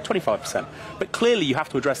say 25%. But clearly, you have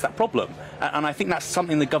to address that problem. And I think that's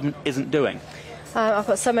something the government isn't doing. I've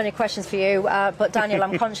got so many questions for you, but Daniel,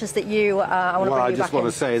 I'm conscious that I want to bring you back in. Well, I just want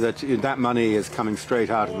to say that money is coming straight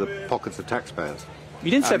out of the pockets of taxpayers. You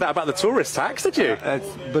didn't say that about the tourist tax, did you?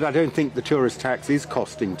 But I don't think the tourist tax is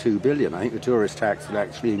costing $2 billion. I think the tourist tax will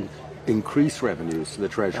actually increase revenues to the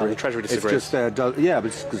Treasury. Oh, the Treasury disagrees. It's just but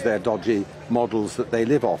it's because they're dodgy models that they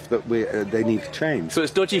live off that they need to change. So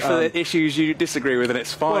it's dodgy for the issues you disagree with, and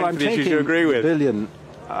it's fine for the issues you agree with. $1 billion.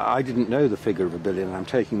 I didn't know the figure of $1 billion. I'm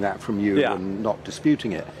taking that from you and not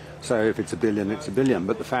disputing it. So if it's $1 billion, it's $1 billion.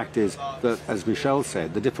 But the fact is that, as Michelle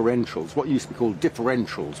said, the differentials, what used to be called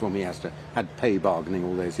differentials when we had pay bargaining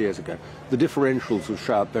all those years ago, the differentials will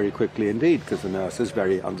show up very quickly indeed, because the nurses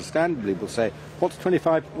very understandably will say, what's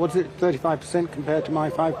 35% compared to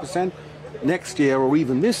my 5%? Next year, or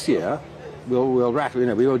even this year, we'll rattle,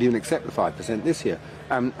 we won't even accept the 5% this year,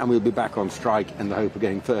 and we'll be back on strike in the hope of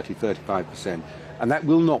getting 35%. And that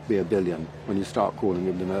will not be $1 billion when you start calling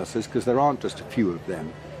them the nurses, because there aren't just a few of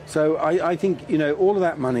them. So I think, all of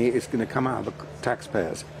that money is going to come out of the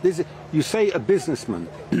taxpayers. You say a businessman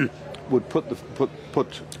would put the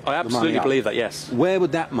I absolutely believe that, yes. Where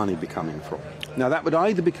would that money be coming from? Now, that would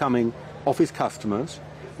either be coming off his customers,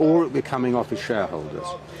 or it'll be coming off his shareholders.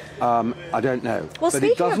 I don't know. Well, but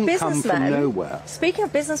it doesn't come from nowhere. Speaking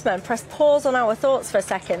of businessmen, press pause on our thoughts for a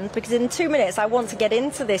second, because in 2 minutes I want to get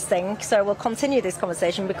into this thing, so we'll continue this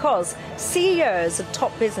conversation, because CEOs of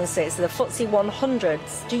top businesses, the FTSE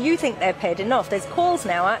 100s, do you think they're paid enough? There's calls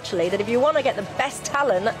now, actually, that if you want to get the best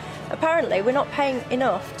talent, apparently we're not paying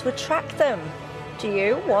enough to attract them. Do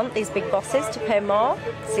you want these big bosses to pay more?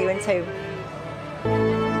 See you in 2.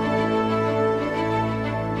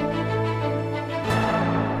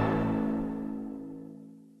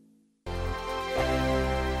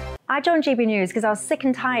 I joined GB News because I was sick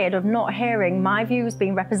and tired of not hearing my views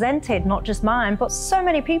being represented, not just mine, but so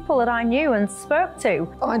many people that I knew and spoke to.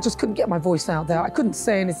 I just couldn't get my voice out there. I couldn't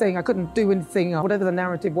say anything. I couldn't do anything. Whatever the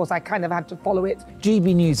narrative was, I kind of had to follow it.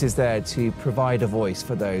 GB News is there to provide a voice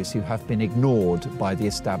for those who have been ignored by the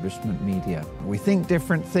establishment media. We think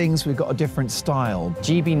different things, we've got a different style.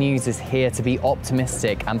 GB News is here to be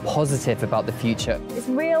optimistic and positive about the future. It's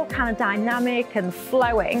real kind of dynamic and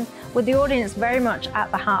flowing, with the audience very much at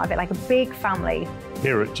the heart of it, like a big family.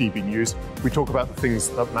 Here at GB News, we talk about the things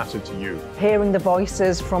that matter to you. Hearing the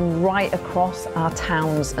voices from right across our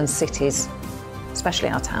towns and cities, especially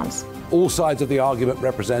our towns. All sides of the argument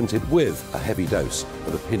represented with a heavy dose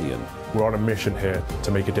of opinion. We're on a mission here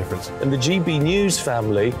to make a difference. And the GB News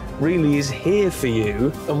family really is here for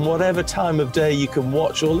you, and whatever time of day you can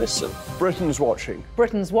watch or listen. Britain's watching.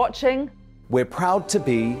 Britain's watching. We're proud to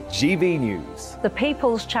be GB News. The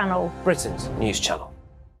People's Channel. Britain's news channel.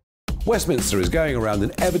 Westminster is going around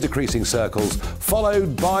in ever-decreasing circles,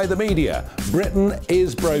 followed by the media. Britain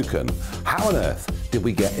is broken. How on earth did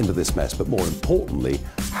we get into this mess? But more importantly,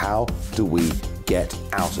 how do we get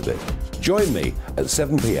out of it? Join me at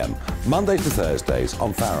 7 p.m, Mondays to Thursdays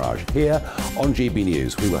on Farage, here on GB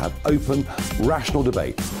News. We will have open, rational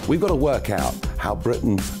debate. We've got to work out how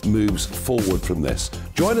Britain moves forward from this.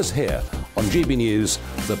 Join us here on GB News,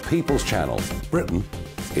 the People's Channel. Britain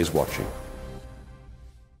is watching.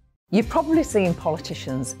 You've probably seen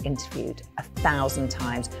politicians interviewed 1,000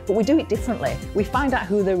 times, but we do it differently. We find out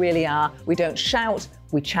who they really are, we don't shout,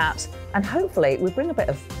 we chat, and hopefully we bring a bit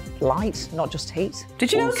of light, not just heat.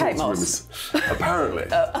 Did you know Kate Moss? Apparently.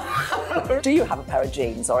 Do you have a pair of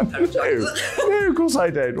jeans or a pair of jeans? No, of course I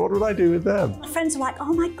don't. What would I do with them? My friends are like,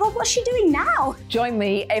 oh my God, what's she doing now? Join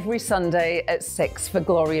me every Sunday at 6 for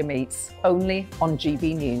Gloria Meets, only on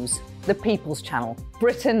GB News, the People's Channel,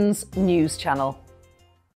 Britain's news channel.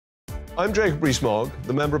 I'm Jacob Rees-Mogg,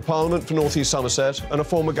 the Member of Parliament for North East Somerset and a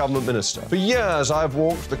former government minister. For years, I've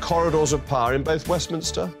walked the corridors of power in both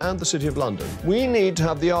Westminster and the City of London. We need to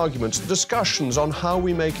have the arguments, the discussions on how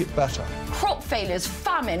we make it better. Crop failures,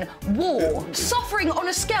 famine, war, suffering on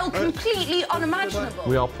a scale completely unimaginable.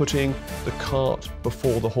 We are putting the cart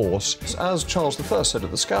before the horse. As Charles I said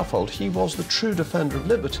at the scaffold, he was the true defender of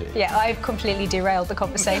liberty. Yeah, I've completely derailed the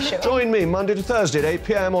conversation. Join me Monday to Thursday at 8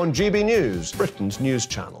 p.m. on GB News, Britain's news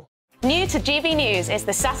channel. New to GB News is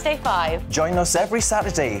the Saturday 5. Join us every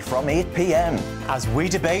Saturday from 8 p.m. as we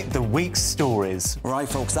debate the week's stories. Right,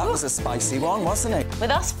 folks, that was a spicy one, wasn't it? With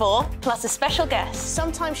us 4, plus a special guest.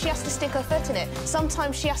 Sometimes she has to stick her foot in it.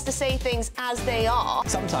 Sometimes she has to say things as they are.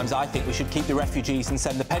 Sometimes I think we should keep the refugees and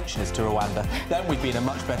send the pensioners to Rwanda. Then we'd be in a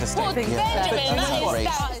much better state. Well, Benjamin,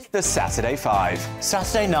 that is... The Saturday 5.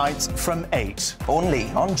 Saturday nights from 8. Only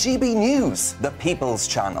on GB News, the People's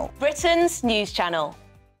Channel. Britain's news channel.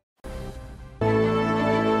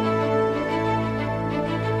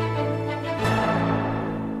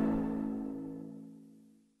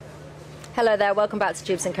 Hello there, welcome back to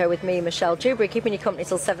Dewbs Co with me, Michelle Dewberry, keeping you company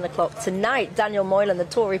till 7 o'clock tonight. Daniel Moylan, the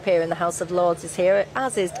Tory peer in the House of Lords, is here,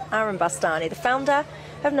 as is Aaron Bastani, the founder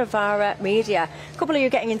of Novara Media. A couple of you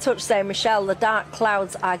getting in touch saying, Michelle, the dark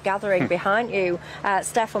clouds are gathering behind you.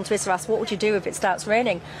 Steph on Twitter asked, what would you do if it starts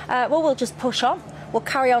raining? Well, we'll just push on. We'll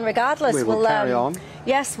carry on regardless. We'll carry on.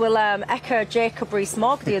 Yes, we'll echo Jacob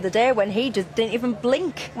Rees-Mogg the other day when he just didn't even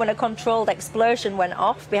blink when a controlled explosion went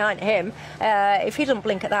off behind him. If he didn't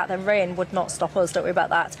blink at that, then rain would not stop us. Don't worry about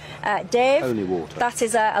that. Dave, only water. That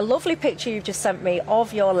is a lovely picture you've just sent me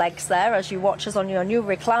of your legs there as you watch us on your new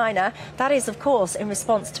recliner. That is, of course, in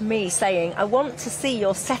response to me saying, I want to see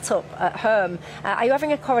your setup at home. Are you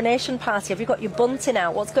having a coronation party? Have you got your bunting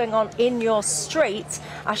out? What's going on in your street?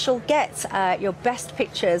 I shall get your best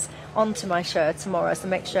pictures onto my show tomorrow, so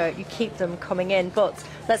make sure you keep them coming in. But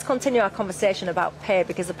let's continue our conversation about pay,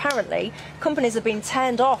 because apparently companies have been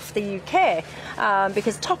turned off the UK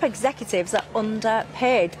because top executives are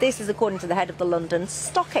underpaid. This is according to the head of the London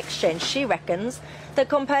Stock Exchange. She reckons that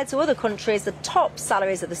compared to other countries, the top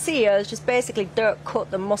salaries of the CEOs just basically don't cut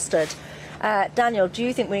the mustard. Daniel, do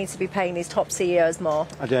you think we need to be paying these top CEOs more?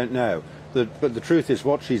 I don't know. But the truth is,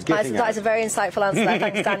 what she's getting That is a very insightful answer.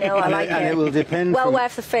 Thanks, Daniel. I like it. And it will depend. Well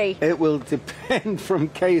worth the fee. It will depend from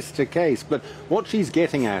case to case. But what she's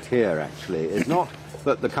getting at here, actually, is not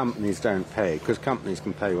that the companies don't pay, because companies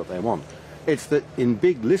can pay what they want. It's that in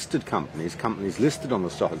big listed companies, companies listed on the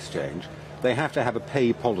stock exchange, they have to have a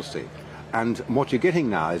pay policy. And what you're getting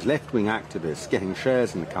now is left-wing activists getting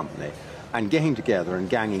shares in the company and getting together and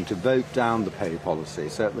ganging to vote down the pay policy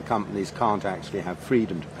so that the companies can't actually have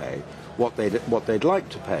freedom to pay what they'd like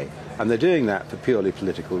to pay. And they're doing that for purely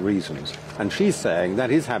political reasons. And she's saying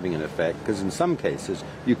that is having an effect, because in some cases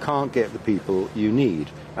you can't get the people you need,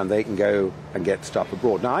 and they can go and get stuff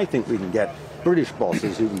abroad. Now, I think we can get British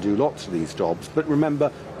bosses who can do lots of these jobs, but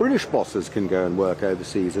remember, British bosses can go and work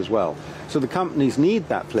overseas as well. So the companies need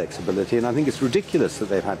that flexibility, and I think it's ridiculous that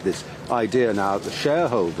they've had this idea now that the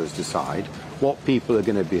shareholders decide what people are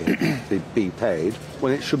going to be paid,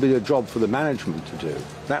 when it should be a job for the management to do.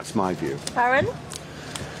 That's my view. Aaron?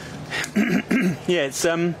 Yeah, it's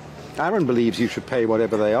Aaron believes you should pay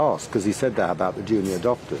whatever they ask, because he said that about the junior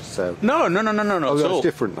doctors. So no, not at all. That's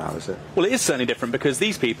different now, is it? Well, it is certainly different, because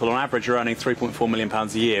these people, on average, are earning £3.4 million a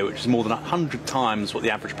year, which is more than 100 times what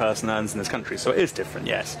the average person earns in this country. So it is different,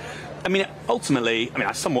 yes. I mean, ultimately,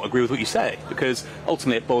 I somewhat agree with what you say, because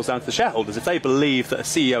ultimately it boils down to the shareholders. If they believe that a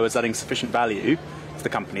CEO is adding sufficient value to the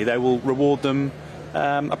company, they will reward them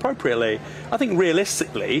appropriately. I think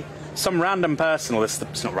realistically, some random person, or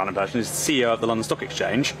it's not random person, it's the CEO of the London Stock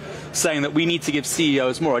Exchange, saying that we need to give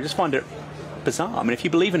CEOs more. I just find it bizarre. I mean, if you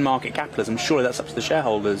believe in market capitalism, surely that's up to the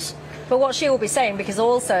shareholders. But what she will be saying, because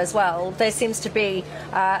also as well, there seems to be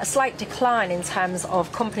a slight decline in terms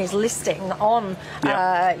of companies listing on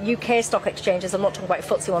UK stock exchanges. I'm not talking about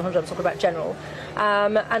FTSE 100, I'm talking about general.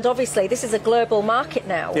 And obviously, this is a global market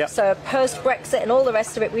now. Yep. So post-Brexit and all the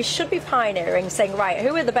rest of it, we should be pioneering, saying, right,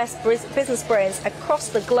 who are the best business brains across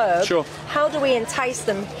the globe? Sure. How do we entice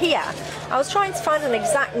them here? I was trying to find an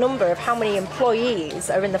exact number of how many employees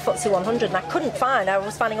are in the FTSE 100, and I couldn't find. I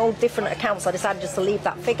was finding all different accounts, so I decided just to leave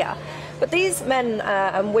that figure. But these men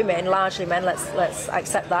and women, largely men, let's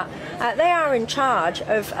accept that, they are in charge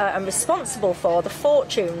of and responsible for the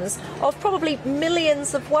fortunes of probably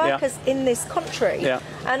millions of workers in this country. Yeah.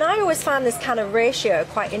 And I always find this kind of ratio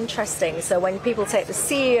quite interesting. So when people take the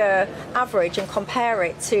CEO average and compare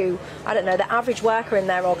it to, I don't know, the average worker in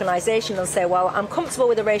their organisation and say, well, I'm comfortable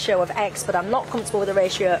with a ratio of X, but I'm not comfortable with a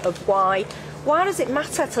ratio of Y. Why does it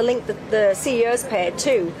matter to link the CEO's pay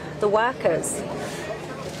to the workers?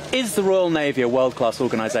 Is the Royal Navy a world-class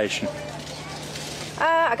organisation?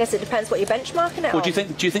 I guess it depends what you're benchmarking it on.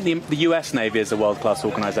 Do you think the US Navy is a world-class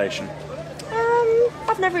organisation?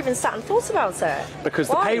 I've never even sat and thought about it. Because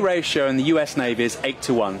Why? the pay ratio in the US Navy is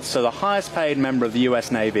 8-to-1. So the highest paid member of the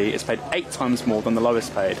US Navy is paid 8 times more than the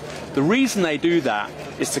lowest paid. The reason they do that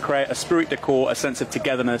is to create a spirit de corps, a sense of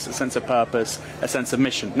togetherness, a sense of purpose, a sense of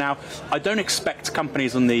mission. Now, I don't expect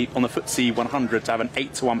companies on the FTSE 100 to have an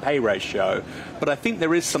 8-to-1 pay ratio, but I think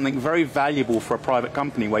there is something very valuable for a private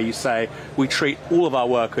company where you say, we treat all of our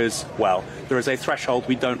workers well. There is a threshold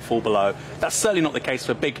we don't fall below. That's certainly not the case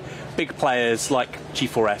for big players like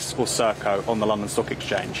G4S or Serco on the London Stock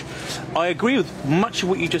Exchange. I agree with much of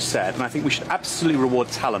what you just said, and I think we should absolutely reward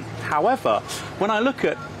talent. However, when I look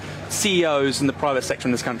at CEOs in the private sector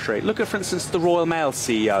in this country, look at, for instance, the Royal Mail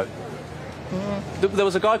CEO. There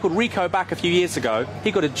was a guy called Rico back a few years ago.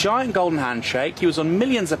 He got a giant golden handshake. He was on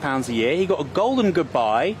millions of pounds a year. He got a golden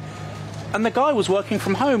goodbye. And the guy was working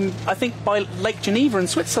from home, I think, by Lake Geneva in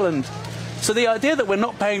Switzerland. So the idea that we're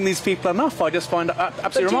not paying these people enough, I just find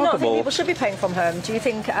absolutely remarkable. But do you not think people should be paying from home? Do you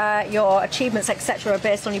think your achievements, etc., are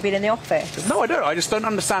based on you being in the office? No, I don't. I just don't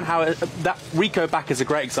understand how that Rico back is a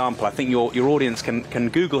great example. I think your audience can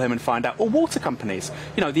Google him and find out. Or water companies.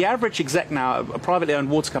 You know, the average exec now, a privately owned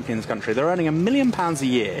water company in this country, they're earning £1 million a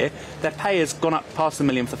year. Their pay has gone up past $1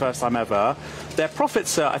 million for the first time ever. Their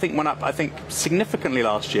profits, I think, went up, significantly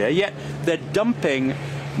last year. Yet they're dumping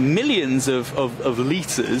millions of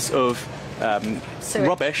litres of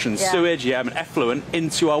rubbish and sewage and effluent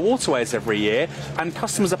into our waterways every year, and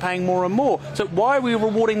customers are paying more and more. So why are we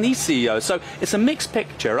rewarding these CEOs? So it's a mixed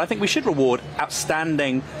picture. I think we should reward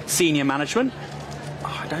outstanding senior management.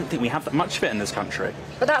 I don't think we have that much of it in this country.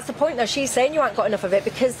 But that's the point, though. She's saying you ain't got enough of it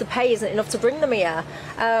because the pay isn't enough to bring them here.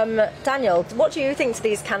 Daniel, what do you think to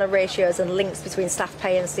these kind of ratios and links between staff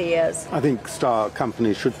pay and CEOs? I think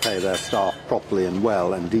companies should pay their staff properly and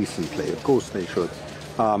well and decently. Of course they should.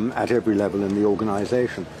 At every level in the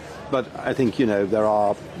organisation. But I think, you know, there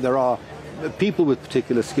are people with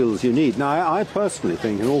particular skills you need. Now, I personally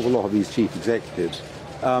think an awful lot of these chief executives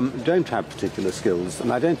don't have particular skills,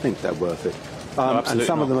 and I don't think they're worth it. And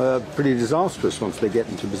some of them are pretty disastrous once they get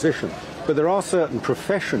into position. But there are certain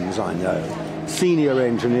professions, I know, senior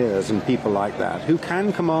engineers and people like that, who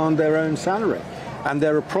can command their own salary. And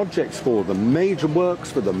there are projects for them, major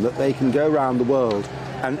works for them, that they can go around the world,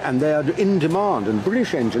 and they are in demand, and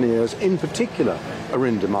British engineers in particular are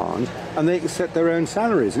in demand, and they can set their own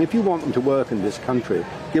salaries. And if you want them to work in this country,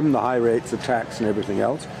 given the high rates of tax and everything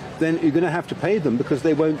else, then you're going to have to pay them, because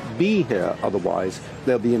they won't be here otherwise.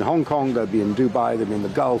 They'll be in Hong Kong, they'll be in Dubai, they'll be in the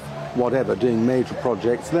Gulf, whatever, doing major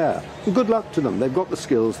projects there. And good luck to them. They've got the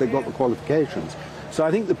skills, they've got the qualifications. So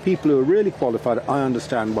I think the people who are really qualified, I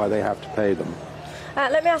understand why they have to pay them.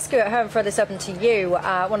 Let me ask you at home, throw this open to you.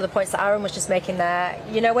 One of the points that Aaron was just making there,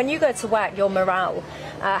 you know, when you go to work, your morale,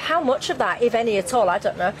 how much of that, if any at all, I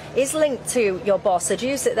don't know, is linked to your boss? So do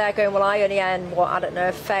you sit there going, well, I only earn, what, I don't know,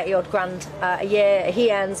 30-odd grand a year,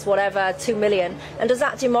 he earns, whatever, 2 million, and does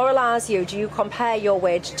that demoralise you? Do you compare your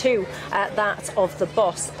wage to that of the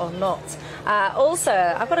boss or not? Also,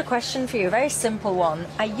 I've got a question for you, a very simple one.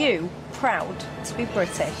 Are you proud to be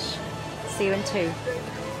British? See you in 2.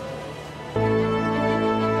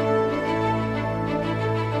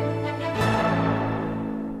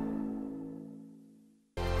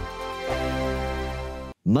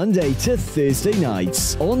 Monday to Thursday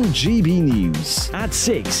nights on GB News. At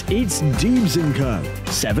 6, it's Dewbs Co.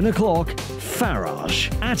 7 o'clock, Farage.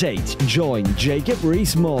 At 8, join Jacob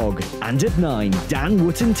Rees-Mogg. And at 9, Dan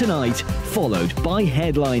Wootton Tonight, followed by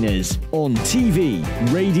Headliners. On TV,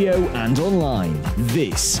 radio and online.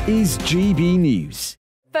 This is GB News.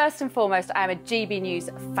 First and foremost, I am a GB News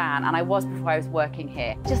fan, and I was before I was working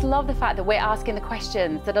here. Just love the fact that we're asking the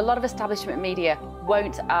questions that a lot of establishment media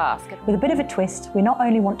won't ask. With a bit of a twist, we not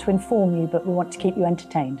only want to inform you, but we want to keep you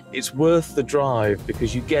entertained. It's worth the drive,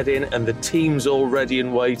 because you get in and the team's all ready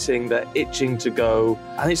and waiting, they're itching to go,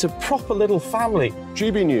 and it's a proper little family.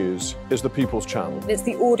 GB News is the People's Channel. It's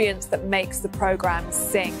the audience that makes the programme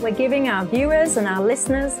sing. We're giving our viewers and our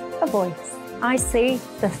listeners a voice. I see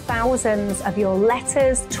the thousands of your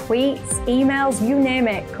letters, tweets, emails, you name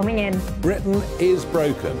it, coming in. Britain is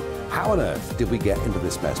broken. How on earth did we get into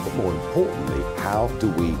this mess? But more importantly, how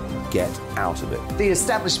do we get out of it? The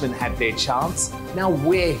establishment had their chance. Now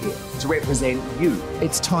we're here to represent you.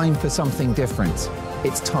 It's time for something different.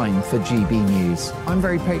 It's time for GB News. I'm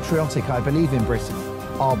very patriotic. I believe in Britain.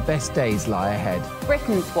 Our best days lie ahead.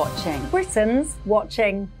 Britain's watching. Britain's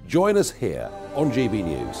watching. Join us here on GB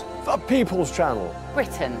News. The People's Channel.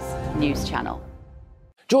 Britain's news channel.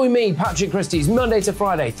 Join me, Patrick Christie's, Monday to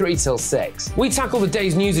Friday, 3 till 6. We tackle the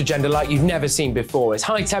day's news agenda like you've never seen before. It's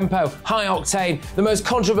high tempo, high octane, the most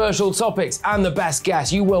controversial topics, and the best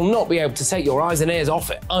guests. You will not be able to take your eyes and ears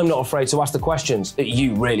off it. I'm not afraid to ask the questions that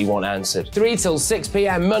you really want answered. 3 till 6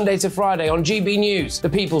 p.m, Monday to Friday on GB News, the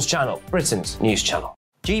People's Channel, Britain's news channel.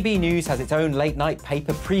 GB News has its own late-night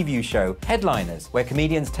paper preview show, Headliners, where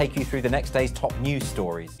comedians take you through the next day's top news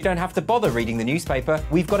stories. You don't have to bother reading the newspaper,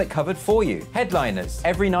 we've got it covered for you. Headliners,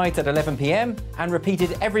 every night at 11 p.m, and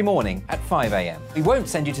repeated every morning at 5 a.m. We won't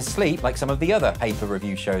send you to sleep like some of the other paper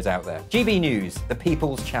review shows out there. GB News, the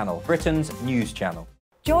People's Channel, Britain's news channel.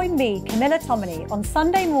 Join me, Camilla Tominey, on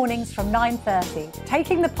Sunday mornings from 9:30,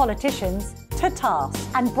 taking the politicians to task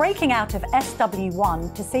and breaking out of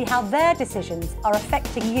SW1 to see how their decisions are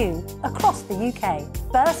affecting you across the UK.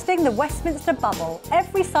 Bursting the Westminster bubble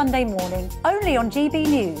every Sunday morning, only on GB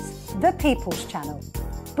News, the People's Channel.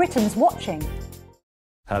 Britain's watching.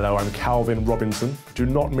 Hello, I'm Calvin Robinson. Do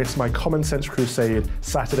not miss my Common Sense Crusade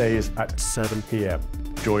Saturdays at 7 p.m.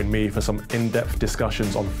 Join me for some in-depth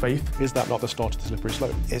discussions on faith. Is that not the start of the slippery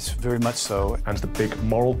slope? It's very much so. And the big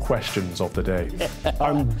moral questions of the day.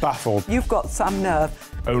 I'm baffled. You've got some nerve.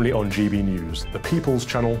 Only on GB News, the People's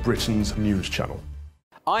Channel, Britain's news channel.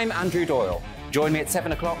 I'm Andrew Doyle. Join me at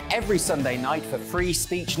 7 o'clock every Sunday night for Free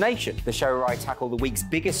Speech Nation, the show where I tackle the week's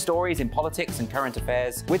biggest stories in politics and current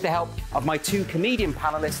affairs with the help of my 2 comedian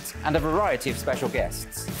panellists and a variety of special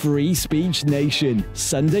guests. Free Speech Nation,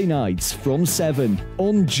 Sunday nights from 7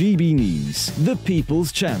 on GB News, the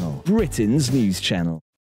People's Channel, Britain's news channel.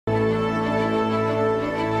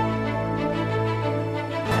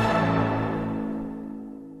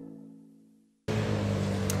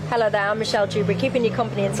 Hello there, I'm Michelle Dewberry, keeping you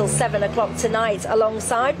company until 7 o'clock tonight.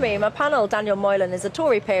 Alongside me, my panel, Daniel Moylan is a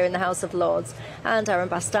Tory peer in the House of Lords, and Aaron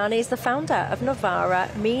Bastani is the founder of Novara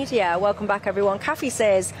Media. Welcome back, everyone. Kathy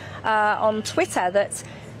says on Twitter that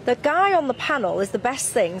the guy on the panel is the best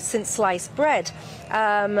thing since sliced bread.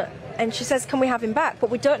 And she says, can we have him back? But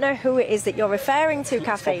we don't know who it is that you're referring to,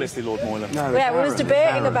 Kathy. Obviously Lord Moylan. No, Yeah, we Aaron, was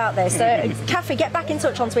debating Aaron. about this. So, Kathy, get back in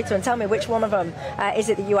touch on Twitter and tell me which one of them is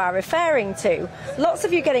it that you are referring to. Lots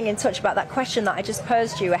of you getting in touch about that question that I just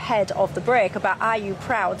posed you ahead of the break about are you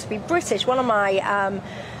proud to be British? One of my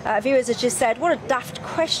viewers has just said, what a daft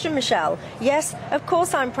question, Michelle. Yes, of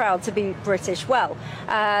course I'm proud to be British. Well,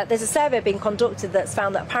 there's a survey being conducted that's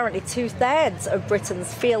found that apparently 2/3 of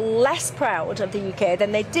Britons feel less proud of the UK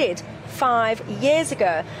than they did 5 years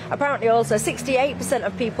ago. Apparently also 68%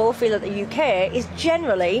 of people feel that the UK is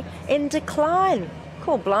generally in decline.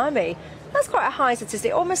 Cool, blimey. That's quite a high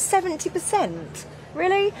statistic, almost 70%.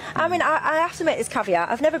 Really? I mean, I have to make this caveat.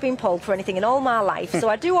 I've never been polled for anything in all my life, so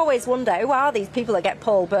I do always wonder who are these people that get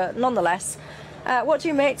polled, but nonetheless, what do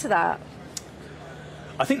you make to that?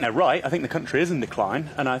 I think they're right. I think the country is in decline,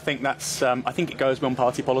 and I think that's. I think it goes beyond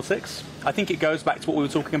party politics. I think it goes back to what we were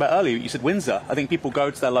talking about earlier. You said Windsor. I think people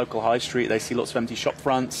go to their local high street. They see lots of empty shop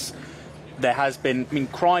fronts. There has been. I mean,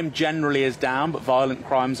 crime generally is down, but violent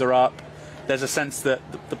crimes are up. There's a sense that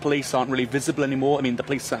the police aren't really visible anymore. I mean, the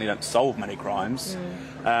police certainly don't solve many crimes.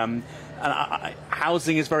 And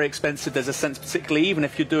housing is very expensive. There's a sense, particularly even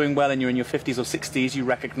if you're doing well and you're in your 50s or 60s, you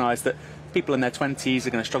recognise that people in their 20s are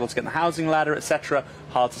going to struggle to get on the housing ladder, etc.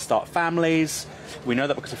 Hard to start families. We know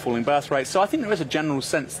that because of falling birth rates. So I think there is a general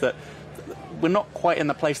sense that we're not quite in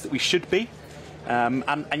the place that we should be.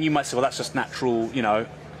 And you might say, well, that's just natural, you know,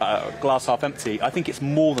 glass half empty. I think it's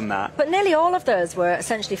more than that. But nearly all of those were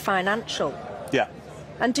essentially financial. Yeah.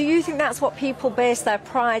 And do you think that's what people base their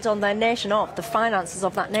pride on their nation off, the finances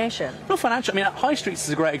of that nation? Not financial. I mean, High Streets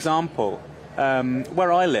is a great example.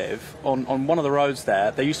 Where I live, on one of the roads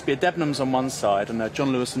there used to be a Debenhams on one side and a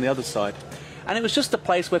John Lewis on the other side. And it was just a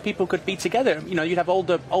place where people could be together. You know, you'd have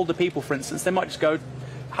older people, for instance, they might just go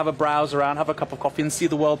have a browse around, have a cup of coffee and see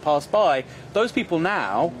the world pass by. Those people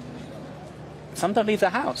now, some don't leave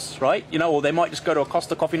their house, right? You know, or they might just go to a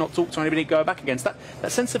Costa Coffee, not talk to anybody, go back again. So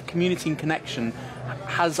that sense of community and connection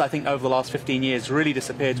has, I think, over the last 15 years really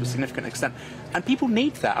disappeared to a significant extent. And people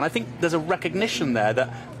need that. And I think there's a recognition there that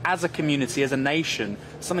as a community, as a nation,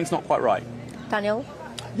 something's not quite right. Daniel?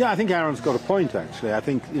 Yeah, I think Aaron's got a point, actually. I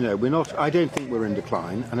think, you know, I don't think we're in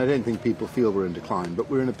decline, and I don't think people feel we're in decline, but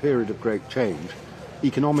we're in a period of great change.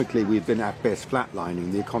 Economically, we've been at best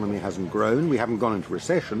flatlining. The economy hasn't grown. We haven't gone into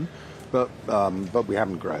recession, but we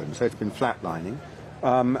haven't grown, so it's been flatlining.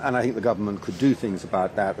 And I think the government could do things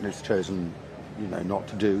about that, but it's chosen, you know, not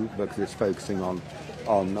to do because it's focusing on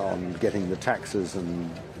getting the taxes and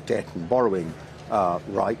debt and borrowing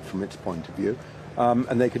right from its point of view.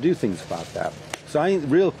 And they could do things about that. So I think the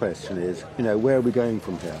real question is, you know, where are we going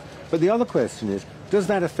from here? But the other question is, does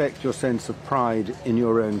that affect your sense of pride in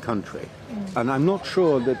your own country? And I'm not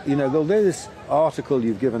sure that, you know, although this article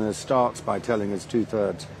you've given us starts by telling us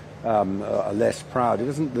 2/3 are less proud, it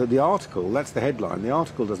doesn't. The article, that's the headline. The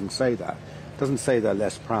article doesn't say that. It doesn't say they're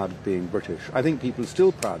less proud of being British. I think people are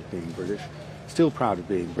still proud of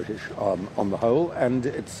being British, on the whole, and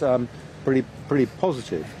it's pretty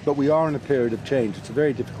positive. But we are in a period of change. It's a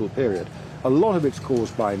very difficult period. A lot of it's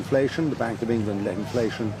caused by inflation. The Bank of England let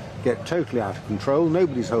inflation get totally out of control.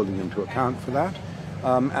 Nobody's holding them to account for that.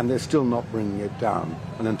 And they're still not bringing it down.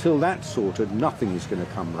 And until that's sorted, nothing is going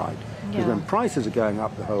to come right. Because when prices are going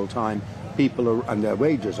up the whole time, and their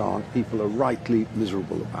wages aren't, people are rightly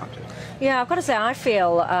miserable about it. Yeah, I've got to say, I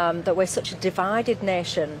feel that we're such a divided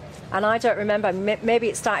nation. And I don't remember, maybe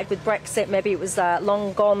it started with Brexit, maybe it was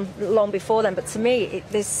long before then, but to me,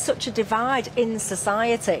 there's such a divide in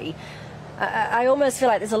society. I almost feel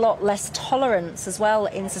like there's a lot less tolerance as well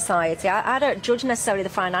in society. I don't judge necessarily the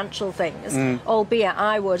financial things, albeit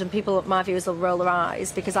I would, and my viewers will roll their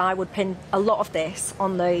eyes, because I would pin a lot of this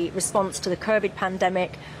on the response to the COVID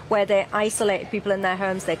pandemic, where they isolated people in their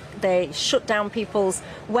homes, they shut down people's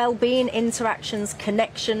well-being, interactions,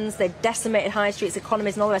 connections, they decimated high streets,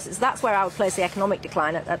 economies and all the rest. So that's where I would place the economic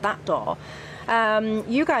decline at that door.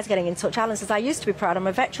 You guys getting in touch. Alan says, I used to be proud. I'm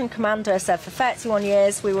a veteran commander, said for 31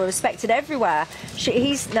 years. We were respected everywhere.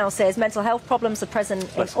 He now says mental health problems are present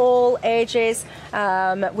in all ages.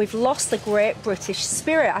 We've lost the great British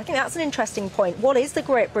spirit. I think that's an interesting point. What is the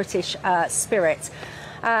great British spirit?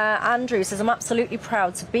 Andrew says, I'm absolutely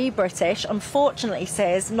proud to be British. Unfortunately,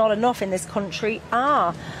 says, not enough in this country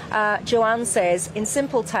are. Joanne says, in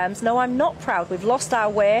simple terms, no, I'm not proud. We've lost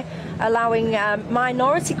our way, allowing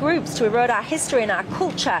minority groups to erode our history and our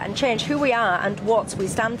culture and change who we are and what we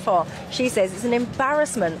stand for. She says, it's an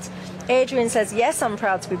embarrassment. Adrian says, yes, I'm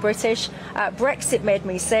proud to be British. Brexit made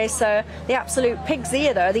me say so. The absolute pig's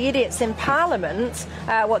ear, though, the idiots in Parliament,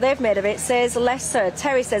 what they've made of it says less so.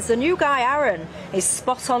 Terry says, the new guy, Aaron, is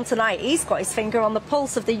spot on tonight. He's got his finger on the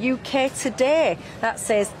pulse of the UK today. That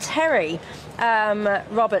says Terry.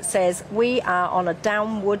 Robert says, we are on a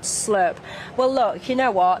downward slope. Well, look, you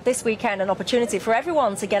know what? This weekend, an opportunity for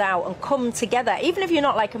everyone to get out and come together. Even if you're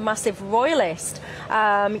not like a massive royalist,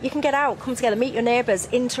 you can get out, come together, meet your neighbours,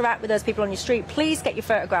 interact with those people on your street. Please get your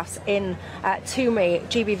photographs in to me,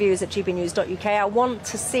 gbviews@gbnews.uk. I want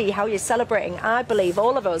to see how you're celebrating. I believe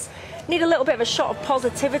all of us need a little bit of a shot of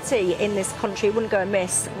positivity in this country. Wouldn't go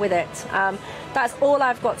amiss with it. That's all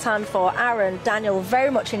I've got time for. Aaron, Daniel, very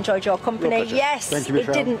much enjoyed your company. Yes, Thank you, it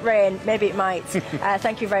Michelle. didn't rain. Maybe it might.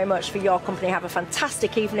 Thank you very much for your company. Have a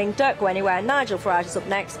fantastic evening. Don't go anywhere. Nigel Farage is up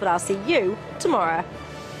next, but I'll see you tomorrow.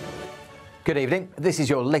 Good evening. This is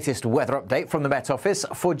your latest weather update from the Met Office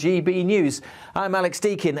for GB News. I'm Alex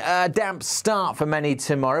Deakin. A damp start for many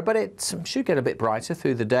tomorrow, but it should get a bit brighter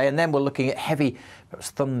through the day. And then we're looking at heavy, perhaps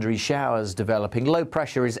thundery showers developing. Low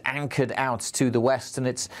pressure is anchored out to the west and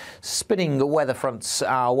it's spinning the weather fronts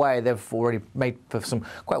our way. They've already made for some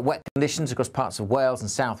quite wet conditions across parts of Wales and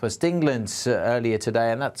southwest England earlier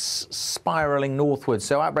today, and that's spiralling northwards.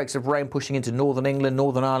 So outbreaks of rain pushing into northern England,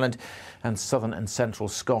 Northern Ireland and southern and central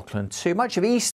Scotland too. Much of east